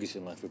Alex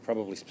Ferguson left, we've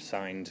probably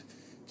signed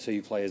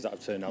 2 players that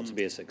have turned out to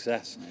be a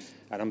success.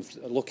 And I'm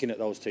looking at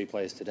those 2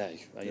 players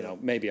today.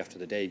 Maybe after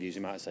the debuts,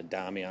 you might have said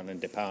Darmian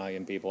and Depay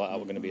and people like that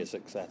were going to be a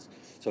success.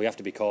 So we have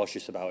to be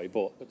cautious about it.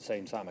 But at the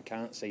same time, I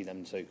can't see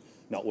them 2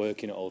 not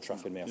working at Old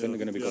Trafford. I think they're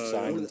going to be good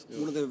signings.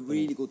 One of the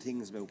really good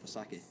things about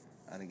Pasaki,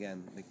 and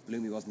again,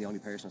 Bloomy wasn't the only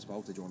person I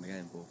spoke to during the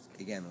game, but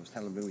again, I was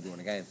telling Bloomy during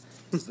the game,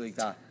 it's like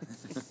that.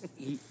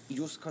 He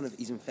just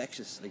he's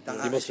infectious. Like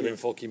that. He must have been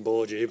fucking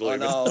bored, you I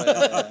know.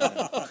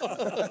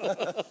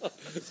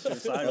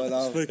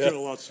 Speaking of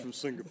lads from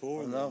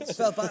Singapore. I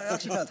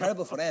actually felt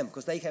terrible for them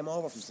because they came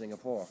over from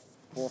Singapore.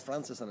 Poor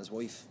Francis and his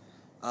wife,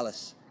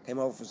 Alice, came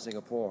over from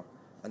Singapore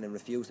and then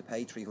refused to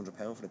pay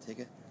 £300 for the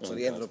ticket. So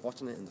they ended up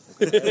watching it in the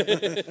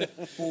fucking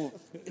but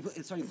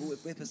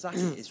with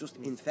Pasaki, it's just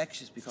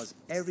infectious because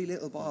every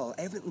little ball,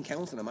 everything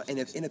counts in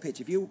a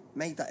pitch. If you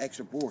make that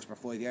extra burst for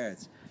 5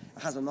 yards,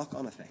 it has a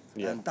knock-on effect.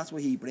 Yeah. And that's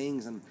what he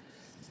brings. And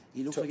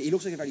he looks like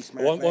a very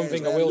smart player. One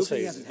thing I will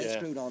say he has his head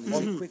screwed on.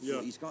 He's quick.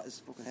 He's got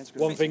his fucking head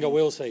screwed on. One thing I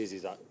will say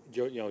is that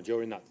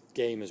during that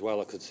game as well,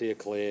 I could see a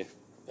clear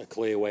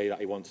way that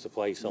he wants to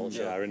play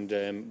Solskjaer.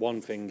 And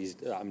one thing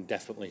that I'm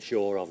definitely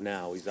sure of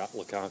now is that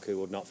Lukaku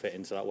would not fit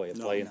into that way of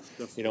playing.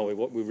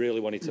 We really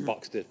wanted to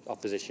box the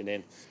opposition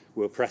in.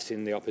 We were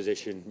pressing the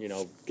opposition.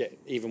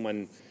 Even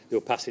when they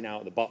were passing out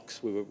of the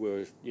box, we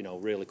were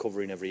really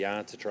covering every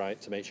yard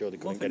to make sure they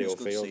couldn't get it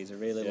upfield. It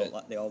really looked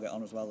like they all get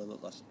on as well. They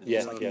looked like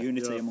a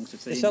unity amongst the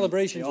team. The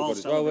celebrations were good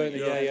as well, weren't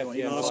they?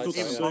 It's good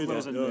to see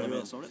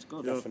that. So it's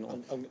good.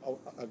 Definitely.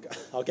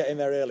 I'll get in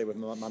there early with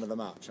my man of the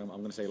match. I'm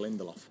going to say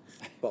Lindelof.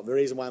 But the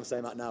reason why I'm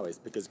saying that now is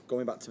because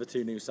going back to the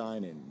 2 new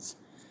signings,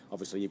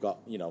 obviously you've got,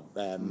 You're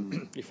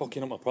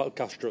fucking up my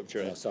podcast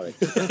structure. Oh, sorry.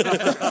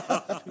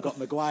 You've got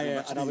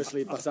Maguire and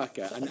obviously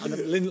Basaka. And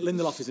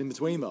Lindelof is in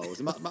between those.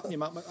 And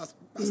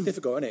that's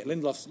difficult, isn't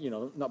it? Lindelof's,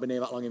 not been here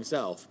that long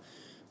himself.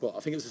 But I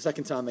think it was the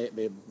second time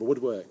they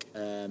woodwork,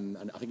 and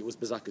I think it was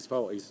Bazaka's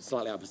fault. He was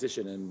slightly out of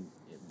position, and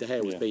De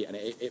Gea was beat, and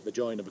it hit the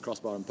join of the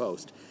crossbar and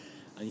post.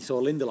 And you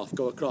saw Lindelof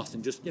go across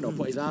and just,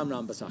 put his arm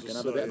around Bazaka and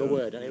have a bit of a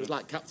word, and it was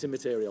like captain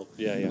material.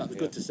 That was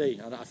good to see,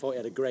 and I thought he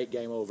had a great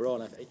game overall.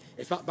 And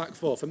if that back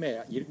four, for me,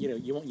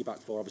 you want your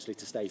back four obviously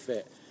to stay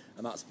fit,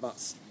 and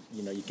that's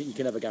you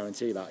can never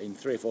guarantee that. In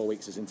 3 or 4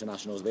 weeks as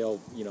internationals, they all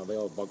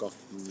bog off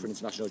for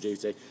international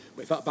duty.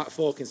 But if that back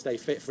four can stay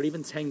fit for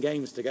even 10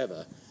 games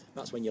together,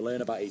 that's when you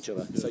learn about each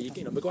other. So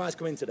Maguire's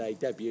come in today,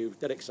 debut,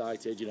 dead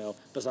excited.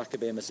 Bazaka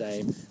being the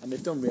same, and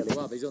they've done really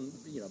well. They've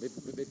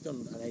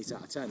done an 8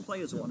 out of 10.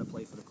 Players want to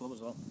play for the club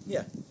as well.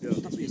 Yeah.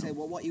 That's what you say.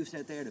 Well, what you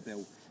said there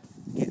about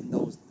getting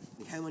those.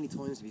 Like how many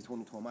times have you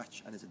turned into a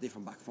match and it's a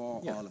different back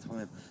four all the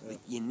time? Like,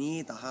 you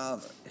need to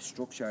have a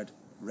structured,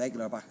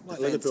 regular back like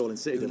defence. Liverpool and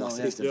City did last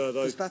season.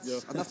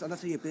 And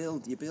that's how you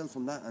build. You build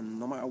from that, and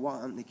no matter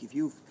what, and like if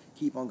you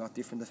keep on got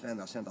different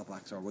defenders, centre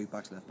backs or right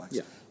backs, left backs,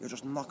 you're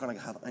just not going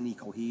to have any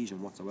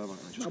cohesion whatsoever.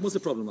 That was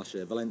the problem last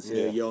year.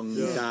 Valencia, Young,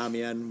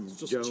 Darmian,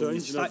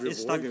 Jones.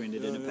 It's staggering they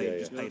didn't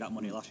pay that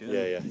money last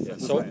year.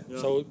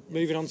 So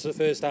moving on to the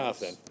first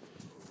half then,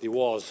 there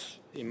was,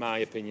 in my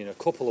opinion, a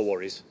couple of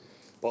worries.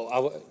 But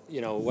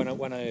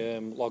when I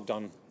logged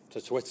on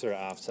to Twitter at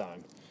half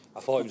time,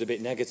 I thought it was a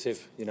bit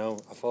negative. I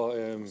thought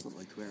it's not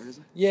like Twitter, is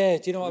it? Yeah,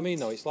 do you know what I mean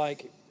though? It's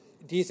like,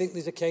 do you think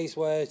there's a case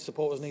where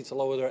supporters need to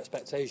lower their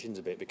expectations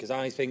a bit? Because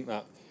I think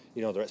that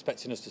they're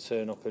expecting us to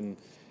turn up and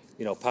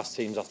pass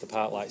teams off the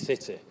park like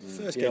City.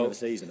 First game of the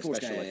season,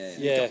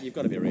 especially. You've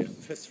got to be real.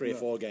 First 3 or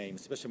 4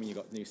 games, especially when you've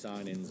got new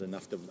signings, and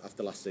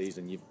after last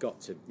season, you've got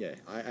to.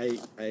 I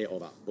hate all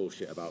that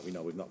bullshit about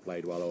we've not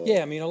played well.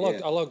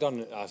 I logged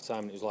on at half time.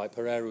 And it was like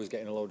Pereira was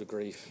getting a load of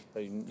grief.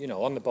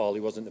 On the ball he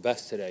wasn't the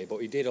best today, but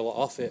he did a lot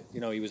off it.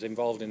 He was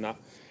involved in that.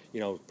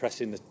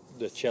 Pressing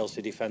the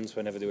Chelsea defence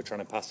whenever they were trying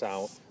to pass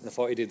out, and I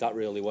thought he did that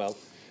really well.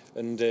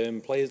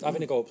 And players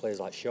having a go at players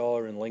like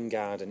Shaw and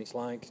Lingard, and it's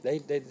like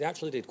they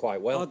actually did quite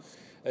well.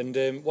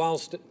 And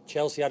whilst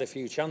Chelsea had a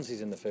few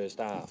chances in the first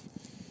half,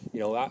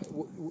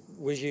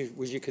 was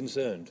you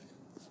concerned?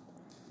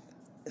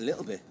 A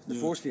little bit. The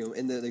first few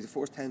in the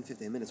first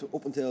 10-15 minutes,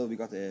 up until we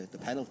got the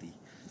penalty,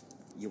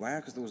 you were,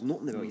 because there was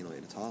nothing about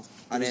United at all.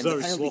 And then the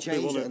penalty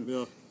changed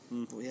it.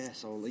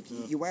 So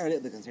you were a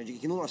little bit concerned. You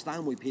can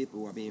understand why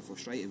people were being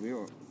frustrated. We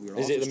were.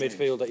 Is it the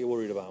midfield that you're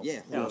worried about? Yeah,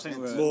 I think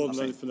we're more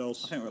than anything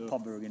else. I think we're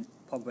a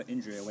Pogba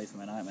injury away from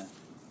a nightmare.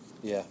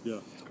 Yeah.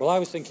 Well, I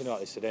was thinking about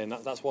this today, and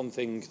that's one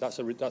thing. That's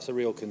a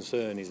real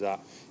concern. Is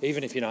that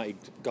even if United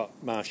got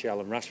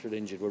Martial and Rashford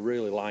injured, we're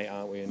really light,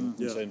 aren't we, in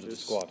terms of the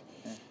squad?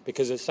 Yeah.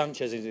 Because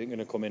Sanchez isn't going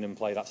to come in and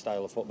play that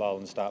style of football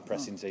and start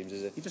pressing teams,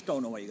 is it? You just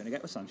don't know what you're going to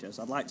get with Sanchez.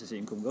 I'd like to see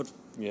him come good.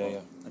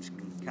 I just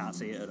can't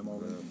see it at the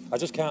moment. I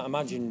just can't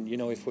imagine,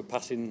 if we're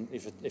passing,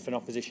 if an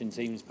opposition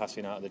team's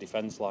passing out of the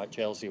defence like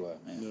Chelsea were.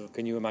 Yeah.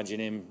 Can you imagine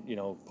him,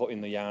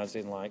 putting the yards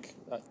in like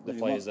the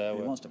players there were?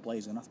 If he wants to play,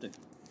 he's going to have to.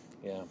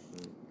 Yeah.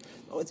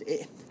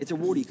 It's a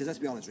worry, because let's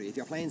be honest, if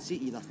you're playing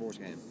City in that first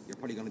game, you're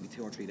probably going to be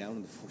 2 or 3 down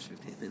in the first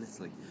 15 minutes.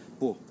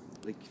 But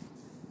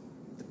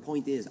the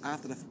point is,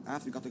 after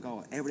we got the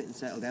goal, everything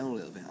settled down a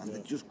little bit, and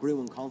they just grew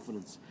in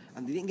confidence.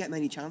 And they didn't get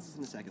many chances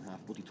in the second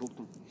half, but they took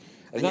them.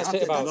 And that's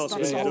it about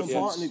that's so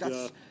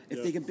important.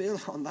 If they can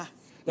build on that.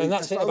 And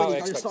that's it about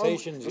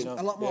expectations. There's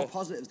a lot more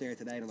positives there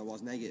today than there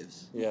was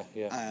negatives. Yeah.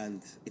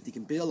 And if they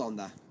can build on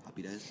that,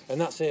 happy days. And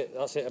that's it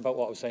about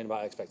what I was saying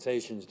about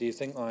expectations. Do you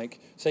think,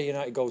 say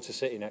United go to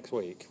City next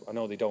week, I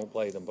know they don't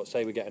play them, but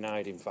say we get an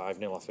hiding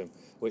 5-0 off him,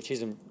 which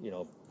isn't,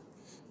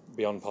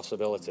 beyond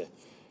possibility.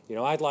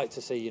 I'd like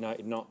to see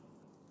United not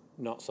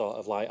sort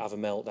of have a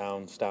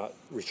meltdown, start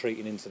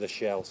retreating into the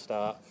shell,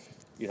 start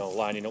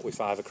lining up with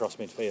 5 across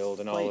midfield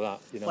and all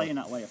of that. Playing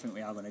that way, I think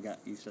we are going to get,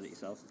 you said it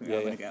yourself, we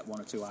are going to get 1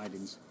 or 2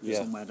 hidings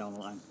somewhere down the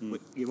line.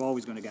 You're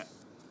always going to get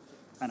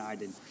an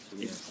hiding.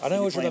 I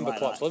always remember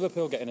Klopp's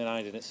Liverpool getting an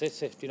hiding at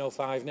City,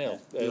 5-0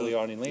 earlier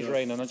on in League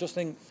Reign, and I just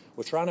think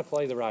we're trying to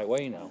play the right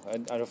way now.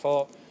 And I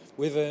thought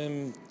with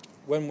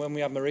when we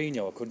had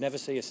Mourinho, I could never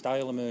see a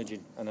style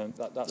emerging, and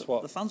that's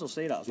what the fans will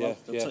see that as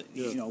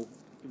well.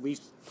 We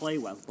play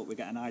well, but we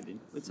get an hiding.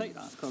 We'll take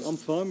that. I'm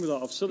fine with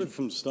that. I've said it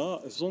from the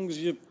start. As long as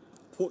you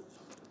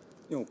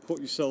put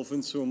yourself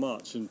into a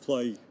match and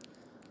play,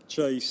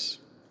 chase,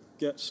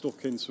 get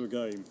stuck into a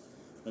game,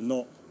 and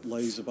not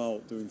laze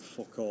about doing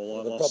fuck all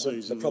like last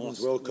season. The problems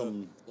will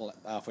come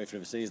halfway through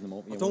the season.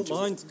 I don't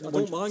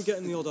mind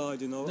getting the odd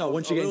hiding. No,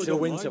 once you get into a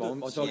winter,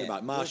 I'm talking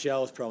about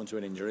Martial's prone to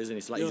an injury, isn't he?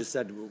 It's like you just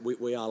said,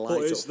 we are light.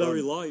 But it's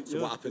very light.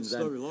 So what happens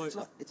then?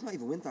 It's not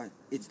even winter.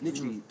 It's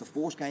literally the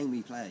first game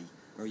we play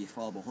where you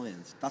fall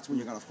behind. That's when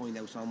you're going to find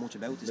out so much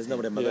about this. There's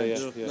nobody on my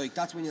bench.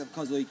 That's when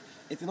because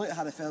if United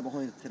had a fell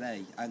behind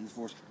today and the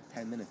first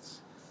 10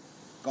 minutes.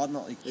 God,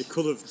 not it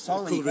could have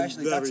been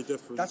very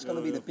different. That's going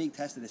to be the big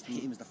test of this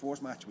team. Is the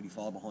first match where you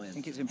fall behind. I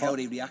think it's how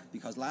they react,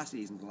 because last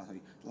season for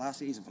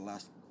the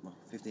last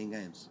 15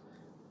 games,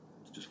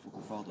 just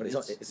fucking fall to But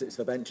bits. it's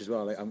the bench as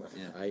well.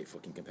 I hate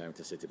fucking comparing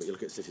to City, but you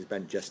look at City's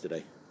bench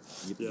yesterday.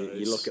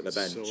 You look at the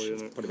bench,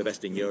 probably the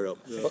best in Europe.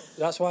 Yeah. But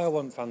that's why I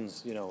want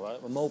fans.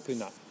 I'm hoping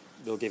that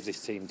they'll give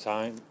this team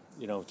time.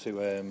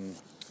 To.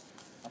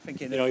 I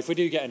think if we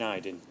do get an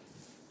hiding,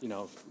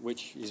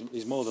 which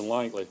is more than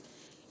likely.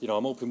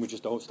 I'm hoping we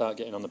just don't start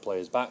getting on the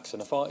players' backs.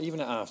 And I thought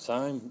even at half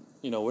time,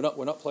 we're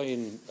not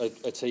playing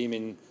a team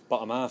in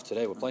bottom half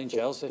today. We're playing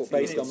Chelsea. But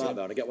based on that,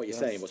 though, and I get what you're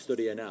saying. We're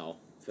studying here now.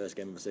 First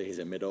game of the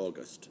season,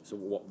 mid-August. So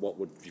what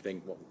would you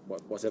think?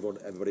 What's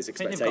everybody's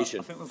expectation?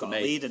 I think we've got a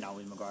leader now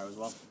in Maguire as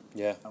well.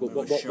 Yeah. But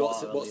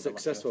what's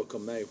successful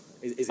come May?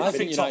 I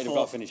think United have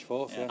got to finish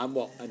fourth. Yeah.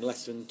 And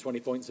less than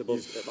 20 points above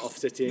off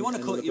City. You want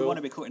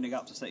to be cutting the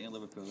gap to City and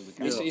Liverpool.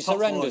 It's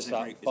horrendous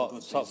that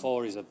top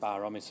four is a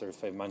barometer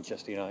for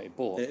Manchester United.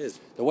 But it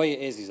is. The way it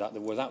is that we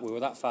were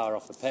that far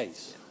off the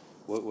pace.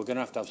 We're going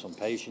to have some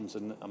patience,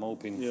 and I'm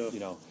hoping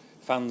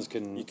fans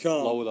can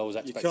lower those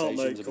expectations.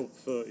 You can't make up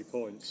 30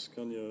 points,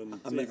 can you?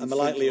 And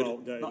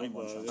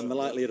the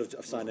likelihood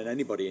of signing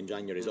anybody in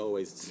January is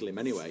always slim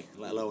anyway,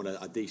 let alone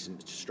a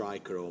decent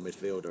striker or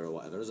midfielder or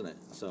whatever, isn't it?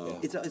 So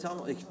It's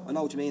almost like, I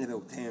know what you mean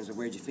about terms of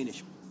where'd you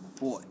finish,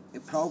 but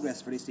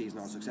progress for this season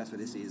or success for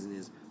this season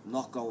is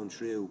not going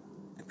through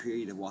a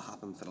period of what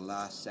happened for the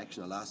last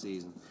section of last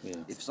season. Yeah.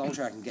 If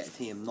Solskjaer can get a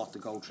team not to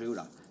go through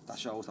that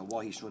shows that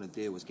what he's trying to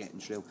do is getting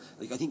through.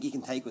 Like, I think you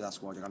can take with that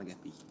squad, you're going to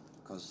get beat,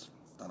 because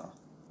I don't know.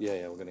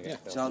 Yeah, we're going to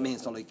get. Do you know what I mean?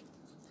 So, like,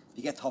 if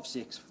you get top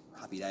 6,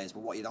 happy days.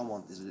 But what you don't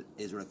want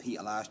is a repeat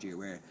of last year,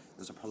 where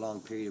there's a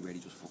prolonged period where you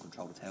just fucking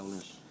throw the towel in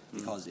it.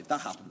 Because if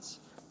that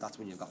happens, that's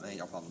when you've got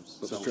major problems.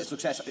 So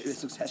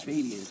success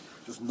really is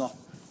just not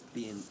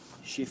being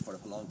shit for a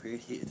prolonged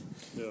period,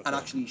 and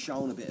actually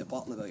showing a bit of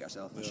bottle about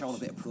yourself and showing a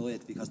bit of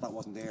pride, because that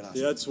wasn't there last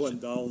year. The heads went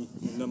down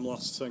in them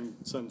last 10,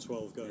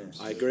 12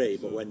 games. I agree,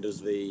 but when does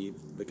the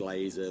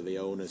Glazer, the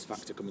owners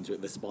factor come into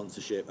it, the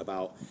sponsorship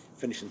about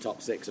finishing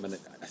top 6, and then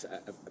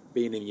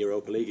being in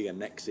Europa League again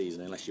next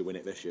season, unless you win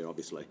it this year,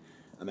 obviously,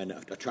 and then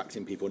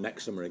attracting people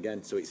next summer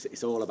again. So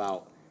it's all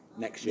about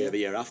next year, the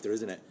year after,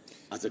 isn't it?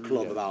 As a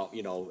club, about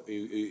who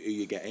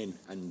you get in,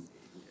 and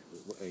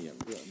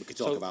we could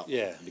talk about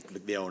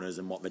the owners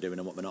and what they're doing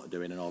and what they're not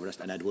doing and all the rest,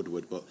 and Ed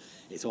Woodward, but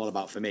it's all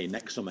about, for me,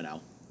 next summer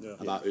now,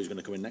 about who's going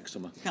to come in next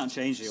summer. We can't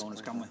change the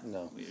owners, can we?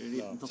 No.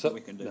 Nothing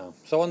we can do. No.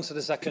 So on to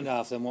the second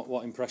half then,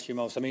 what impressed you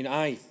most? I mean,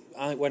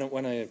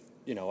 when I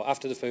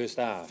after the first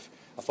half,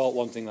 I thought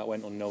one thing that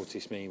went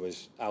unnoticed me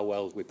was how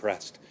well we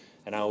pressed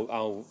and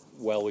how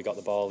well we got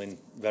the ball in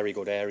very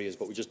good areas,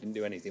 but we just didn't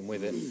do anything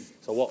with it.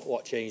 So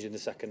what changed in the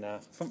second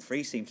half? Front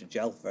three seemed to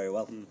gel very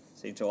well.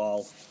 Seemed to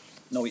all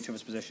know each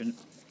other's positions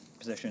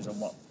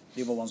and what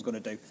the other one's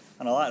going to do.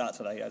 And I like that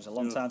today. It was a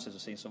long time since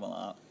I've seen something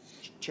like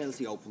that.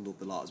 Chelsea opened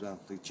up a lot as well.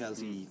 Like,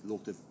 Chelsea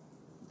looked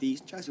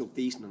decent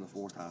in the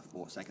first half,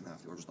 but second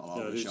half they were just all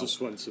over the show. They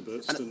just went to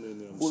bits, didn't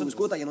they? Well, it was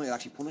good that United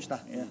actually punished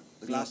that.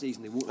 Like last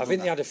season, they wouldn't. I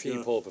think they had a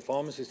few poor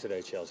performances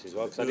today, Chelsea, as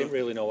well, because I didn't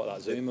really know what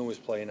that Zuma was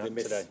playing at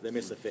today. They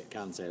missed the fit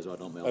Kante as well,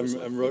 don't they?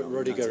 And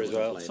Rudiger as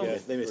well.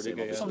 They missed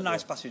him. Some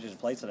nice passages of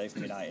play today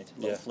from United.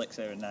 Little flicks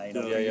here and there,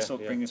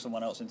 bringing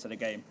someone else into the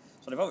game.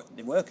 So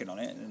they're working on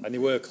it. And they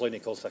were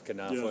clinical second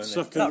half, weren't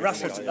they? That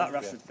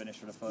Rashford finish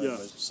for the third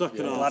was...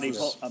 Second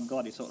half. I'm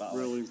glad he took that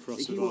really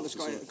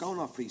impressive. Going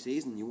off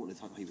pre-season, you wouldn't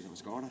have thought he was going to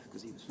score that,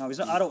 because he was... No,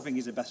 I don't think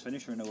he's the best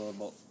finisher in the world,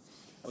 but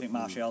I think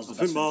Martial's the best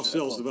finisher. I think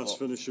Martial's the best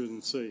finisher in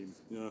the team.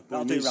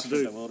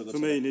 But for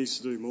me, he needs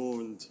to do more.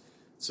 And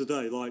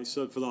today, like you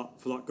said, for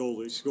that goal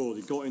that he scored,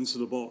 he got into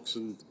the box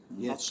and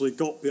actually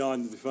got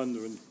behind the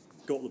defender and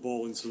got the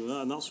ball into the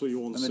net, and that's what you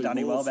want to see. And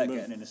Danny Welbeck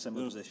getting in a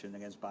similar position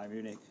against Bayern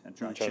Munich and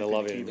trying to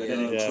love it. You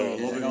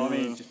know what I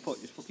mean? Just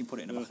fucking put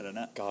it in the back of the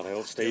net. God, I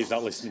hope Steve's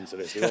not listening to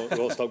this. He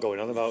won't stop going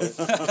on about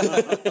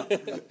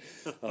it.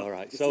 All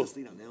right, so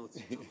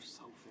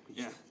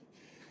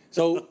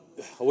So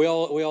are we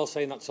all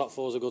saying that top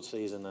four is a good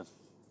season then?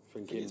 I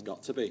think it's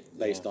got to be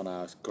based on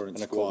our current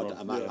squad.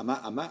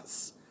 And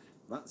Matt's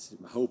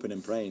hoping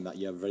and praying that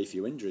you have very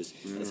few injuries.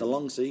 It's a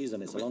long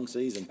season.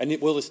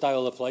 And will the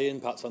style of play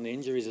impact on the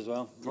injuries as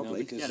well?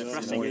 Probably. The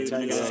pressing game.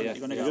 You're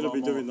going to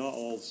be doing that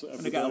all. You're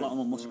going to get a lot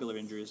more muscular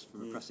injuries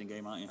from a pressing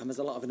game, aren't you? And there's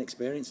a lot of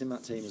inexperience in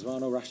that team as well. I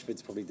know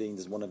Rashford's probably deemed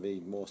as one of the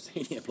more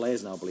senior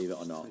players now, believe it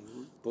or not.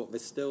 But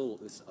there's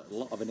a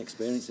lot of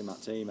inexperience in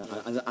that team,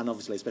 and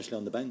obviously especially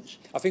on the bench.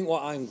 I think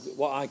what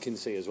I can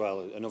see as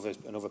well, another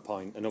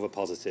point, another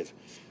positive,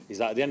 is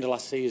that at the end of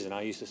last season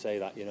I used to say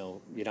that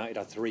United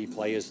had 3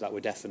 players that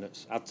were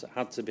definite,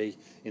 had to be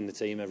in the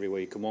team every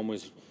week, and one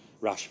was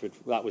Rashford.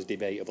 That was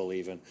debatable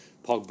even.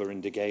 Pogba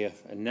and De Gea,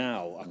 and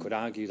now I could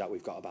argue that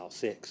we've got about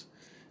 6.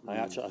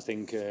 I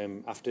think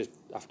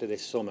after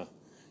this summer,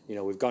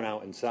 we've gone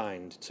out and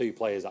signed 2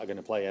 players that are going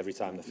to play every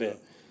time they're fit,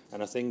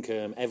 and I think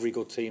every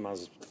good team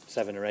has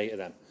 7 or 8 of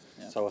them.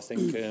 So I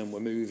think we're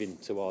moving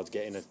towards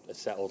getting a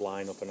settled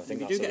lineup, and I think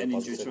that's a positive. You do get an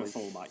injury to a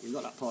fullback. You've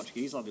got that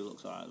Portuguese lad who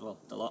looks alright as well.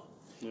 A lot.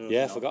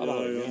 I forgot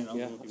about him.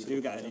 If you do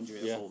get an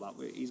injury at fullback,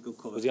 he's good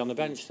cover. Was he on the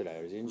bench today,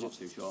 or is he injured? Not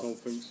too sure. I don't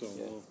think so.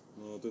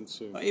 No, I didn't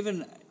see him. But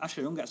even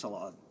Ashley Young gets a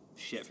lot of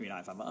shit from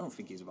United fan, but I don't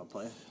think he's a bad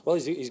player. Well,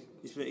 he's a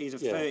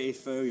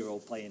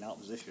 34-year-old playing out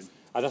of position.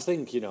 And I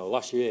think,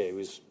 last year he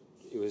was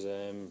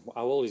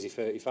how old is he?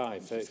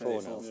 35,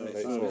 34 now.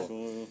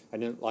 34.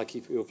 And then,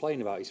 he was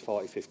playing about his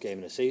 45th game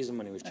in a season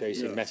when he was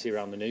chasing Messi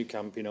around the new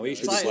camp. He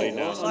should be playing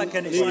now. It's like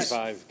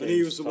 45 games. And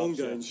he was the one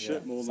getting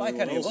shit more than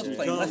anyone else. It's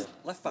like Kenny was playing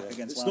left back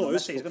against Lionel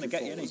Messi. He's going to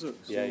get you, isn't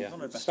he? Yeah.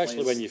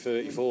 Especially when you're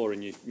 34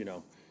 and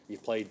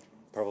you've played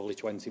probably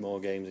 20 more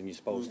games than you're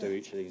supposed to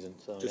each season.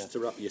 So, just to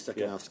wrap your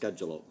second half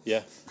schedule up.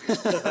 Yeah.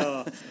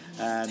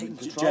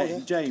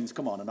 James,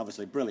 come on, and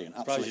obviously brilliant.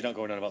 Surprised you're not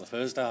going on about the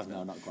first half now.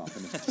 No, not quite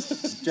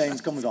finished. James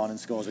comes on and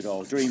scores a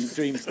goal.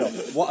 Dream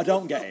stuff. What I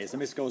don't get is,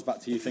 and this goes back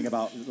to your thing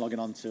about logging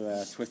on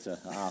to Twitter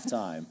at half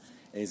time,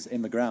 is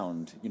in the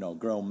ground,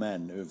 grown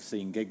men who have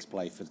seen Giggs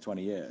play for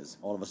 20 years,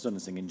 all of a sudden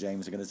singing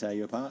James are going to tear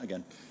you apart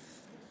again.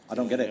 I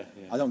don't get it.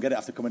 I don't get it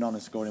after coming on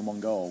and scoring one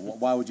goal.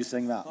 Why would you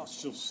sing that?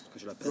 That's just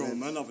grown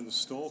men having a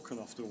stalking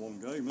after one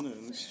game, isn't it?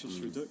 And it's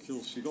just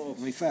ridiculous.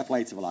 Fair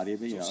play to the lad,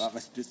 but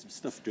that's just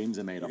stuff dreams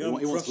are made of.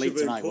 He won't sleep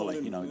tonight, will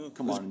he?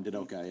 Come on and did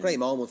okay. Great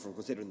moment from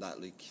considering that,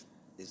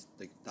 his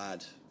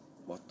dad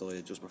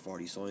died just before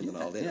he signed and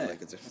all that.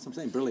 That's what I'm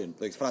saying. Brilliant.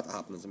 For that to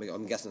happen,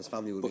 I'm guessing his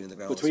family would be in the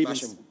ground. But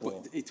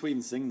to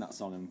even sing that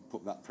song and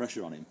put that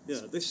pressure on him.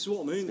 Yeah, this is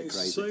what I mean.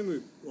 It's the same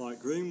with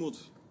Greenwood.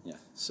 Yeah,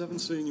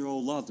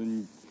 17-year-old lad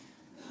and.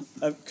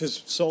 Because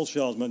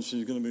Solskjaer's mentioned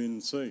he's going to be in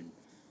the team,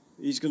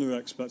 he's going to be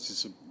expected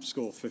to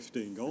score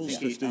 15 goals,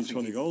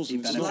 20 goals.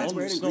 It's not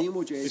realistic.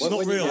 It's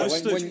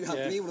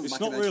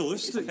not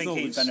realistic. I think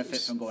he'd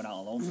benefit from going out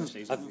alone for a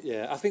season.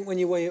 I think when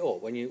you weigh it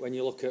up, when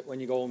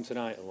you go home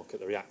tonight and look at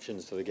the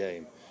reactions to the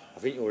game, I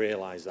think you'll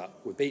realise that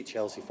we beat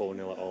Chelsea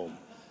 4-0 at home.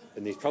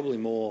 And there's probably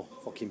more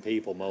fucking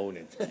people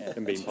moaning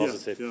and being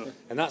positive.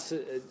 And that's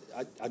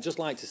I'd just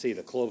like to see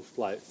the club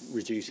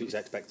reduce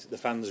the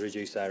fans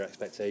reduce their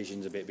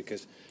expectations a bit,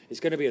 because it's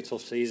going to be a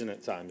tough season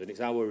at times, and it's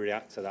how we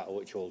react to that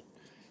which will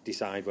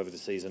decide whether the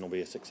season will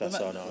be a success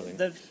or not. I think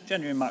the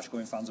genuine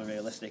match-going fans are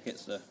realistic.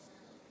 It's the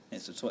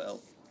Twitter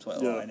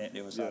line, the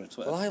other side of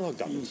Twitter. Well, I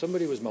logged on and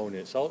somebody was moaning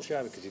at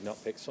Solskjaer because he'd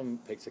not picked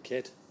a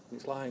kid.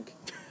 It's like.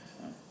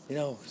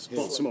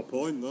 Spot to my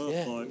point there.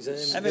 Yeah,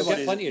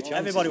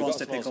 everybody wants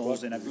to pick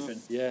holes in everything.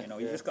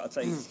 You've just got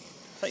to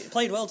take.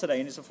 Played well today,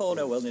 and it's a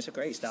 4-0 win. It's a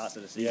great start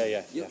to the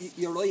season.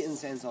 You're right in the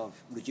sense of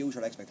reduce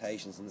your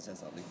expectations, in the sense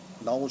that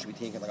no one should be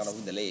thinking they're going to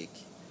win the league,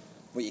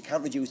 but you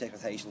can't reduce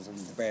expectations in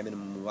the bare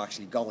minimum of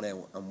actually going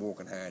out and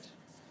working hard.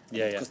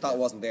 Because that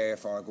wasn't there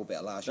for a good bit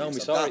of last year.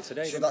 We saw it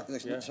today.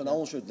 So no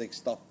one should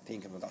stop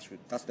thinking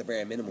that's the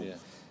bare minimum. Yeah.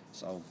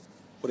 So.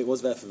 But it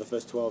was there for the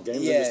first 12 games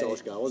under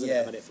Solskjaer, wasn't it?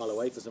 And then it fell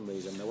away for some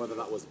reason. Now, whether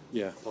that was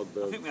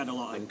Pogba, I think we had a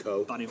lot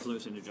of bad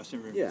influence in the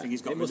dressing room. Yeah, I think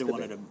he's got rid of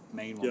one of the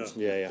main ones.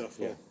 Yeah.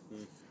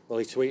 Well,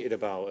 he tweeted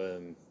about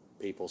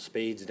people's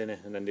speeds, didn't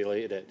he? And then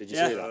deleted it. Did you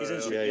see that?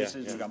 His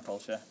Instagram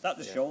post, That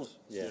just shows.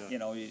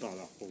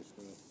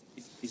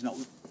 He's not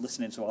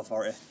listening to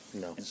authority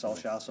in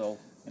Solskjaer, so,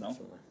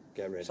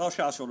 Get rid.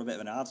 Solskjaer showed a bit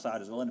of an hard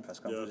side as well in the press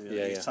conference.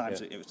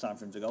 It was time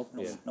for him to go.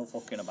 No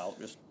fucking about,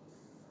 just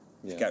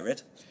get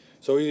rid.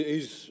 So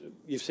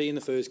you've seen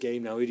the first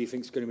game now. Who do you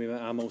think is going to be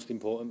our most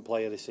important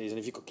player this season?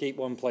 If you could keep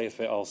one player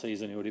fit all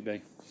season, who would it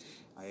be?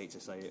 I hate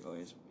to say it, but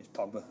it's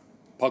Pogba.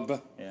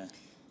 Pogba? Yeah.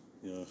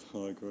 Yeah,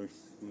 I agree.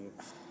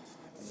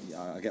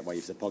 Yeah, I get why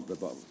you said Pogba,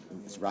 but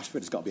it's Rashford.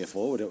 It's got to be a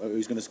forward.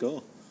 Who's going to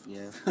score?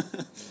 Yeah.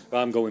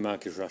 Well, I'm going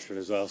Marcus Rashford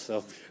as well,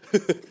 so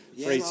 3-2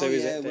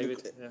 is it,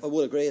 David? I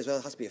would agree as well.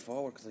 It has to be a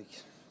forward,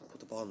 because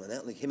the ball in the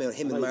net, him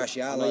and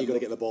Martial. I know you've got to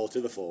get the ball to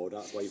the forward.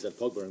 That's why you said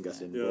Pogba, I'm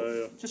guessing.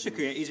 Just to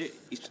create,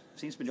 he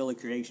seems to be the only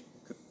creative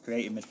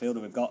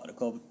midfielder we've got at the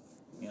club.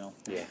 Up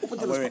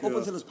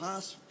until his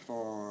pass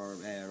for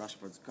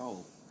Rashford's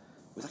goal,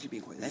 was actually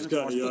being quite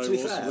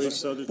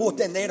negative. But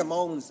then they're the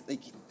moments,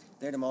 like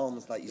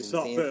it's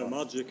that bit of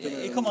magic.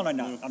 He come on, I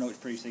know it's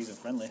pre-season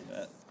friendly.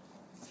 I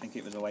think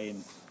it was away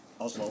in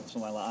Oslo,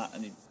 somewhere like that,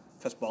 and the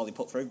first ball he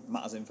put through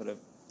matters him for the.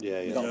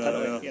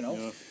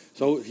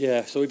 So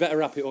we better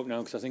wrap it up now,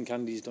 because I think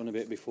Andy's done a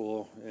bit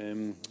before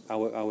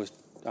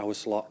our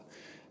slot.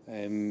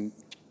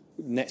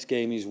 Next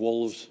game is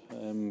Wolves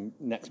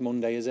next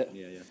Monday, is it?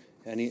 Yeah.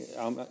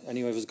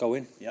 Any of us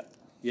going? Yep.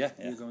 Yeah.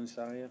 You're going,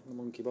 Sarah? The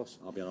monkey boss.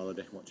 I'll be on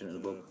holiday watching it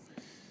at the pub.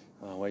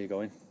 Oh, where are you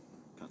going?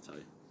 Can't tell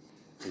you.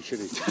 We should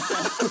have.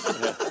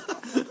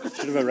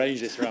 Should have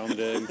arranged this round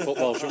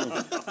football, shouldn't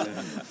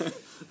we?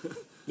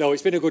 No,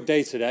 it's been a good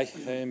day today.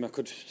 I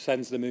could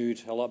sense the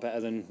mood a lot better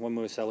than when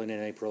we were selling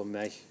in April and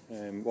May.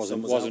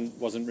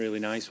 Wasn't really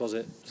nice, was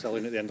it?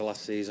 Selling at the end of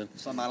last season.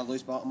 Sam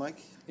Allardyce bought Mike.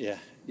 Yeah.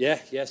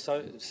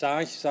 So,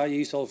 Si,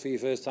 you sold for your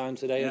first time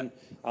today, and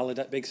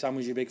Big Sam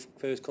was your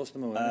first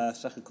customer, wasn't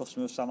he? Second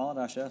customer of Sam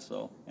Allardyce,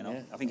 so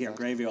I think he had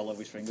gravy all over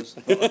his fingers.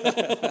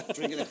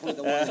 Drinking a pint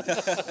of wine.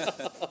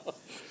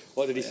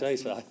 What did he say,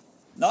 Si?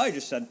 No, he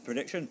just said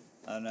prediction,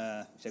 and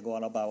he said, "Go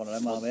on, I'll buy one of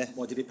them, I'll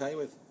What did he pay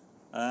with?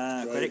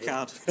 Credit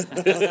card.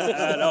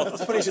 No,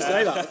 it's funny you should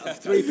say that.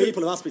 3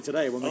 people have asked me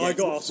today when we're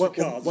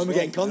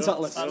getting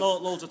contactless.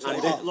 Loads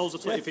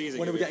of 20p's.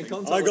 When are we getting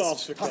contactless? I got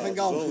asked for cards.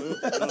 Gone.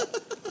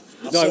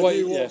 No,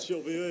 it was,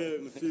 She'll be here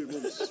in a few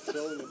months.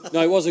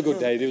 No, it was a good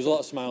day. There was a lot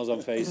of smiles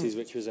on faces,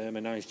 which was a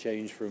nice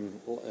change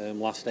from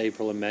last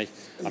April and May.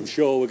 I'm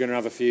sure we're going to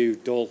have a few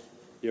dull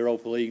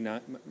Europa League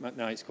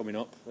nights coming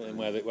up,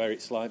 where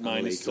it's like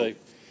 -2.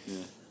 Yeah.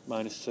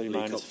 -2,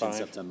 -5. In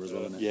September as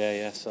well, isn't it?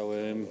 Yeah. So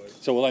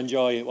we'll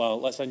enjoy it. Well,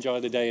 let's enjoy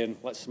the day and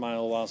let's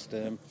smile whilst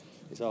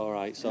it's all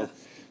right. So,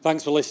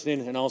 thanks for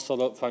listening, and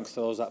also thanks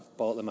to those that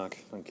bought the mag.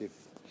 Thank you.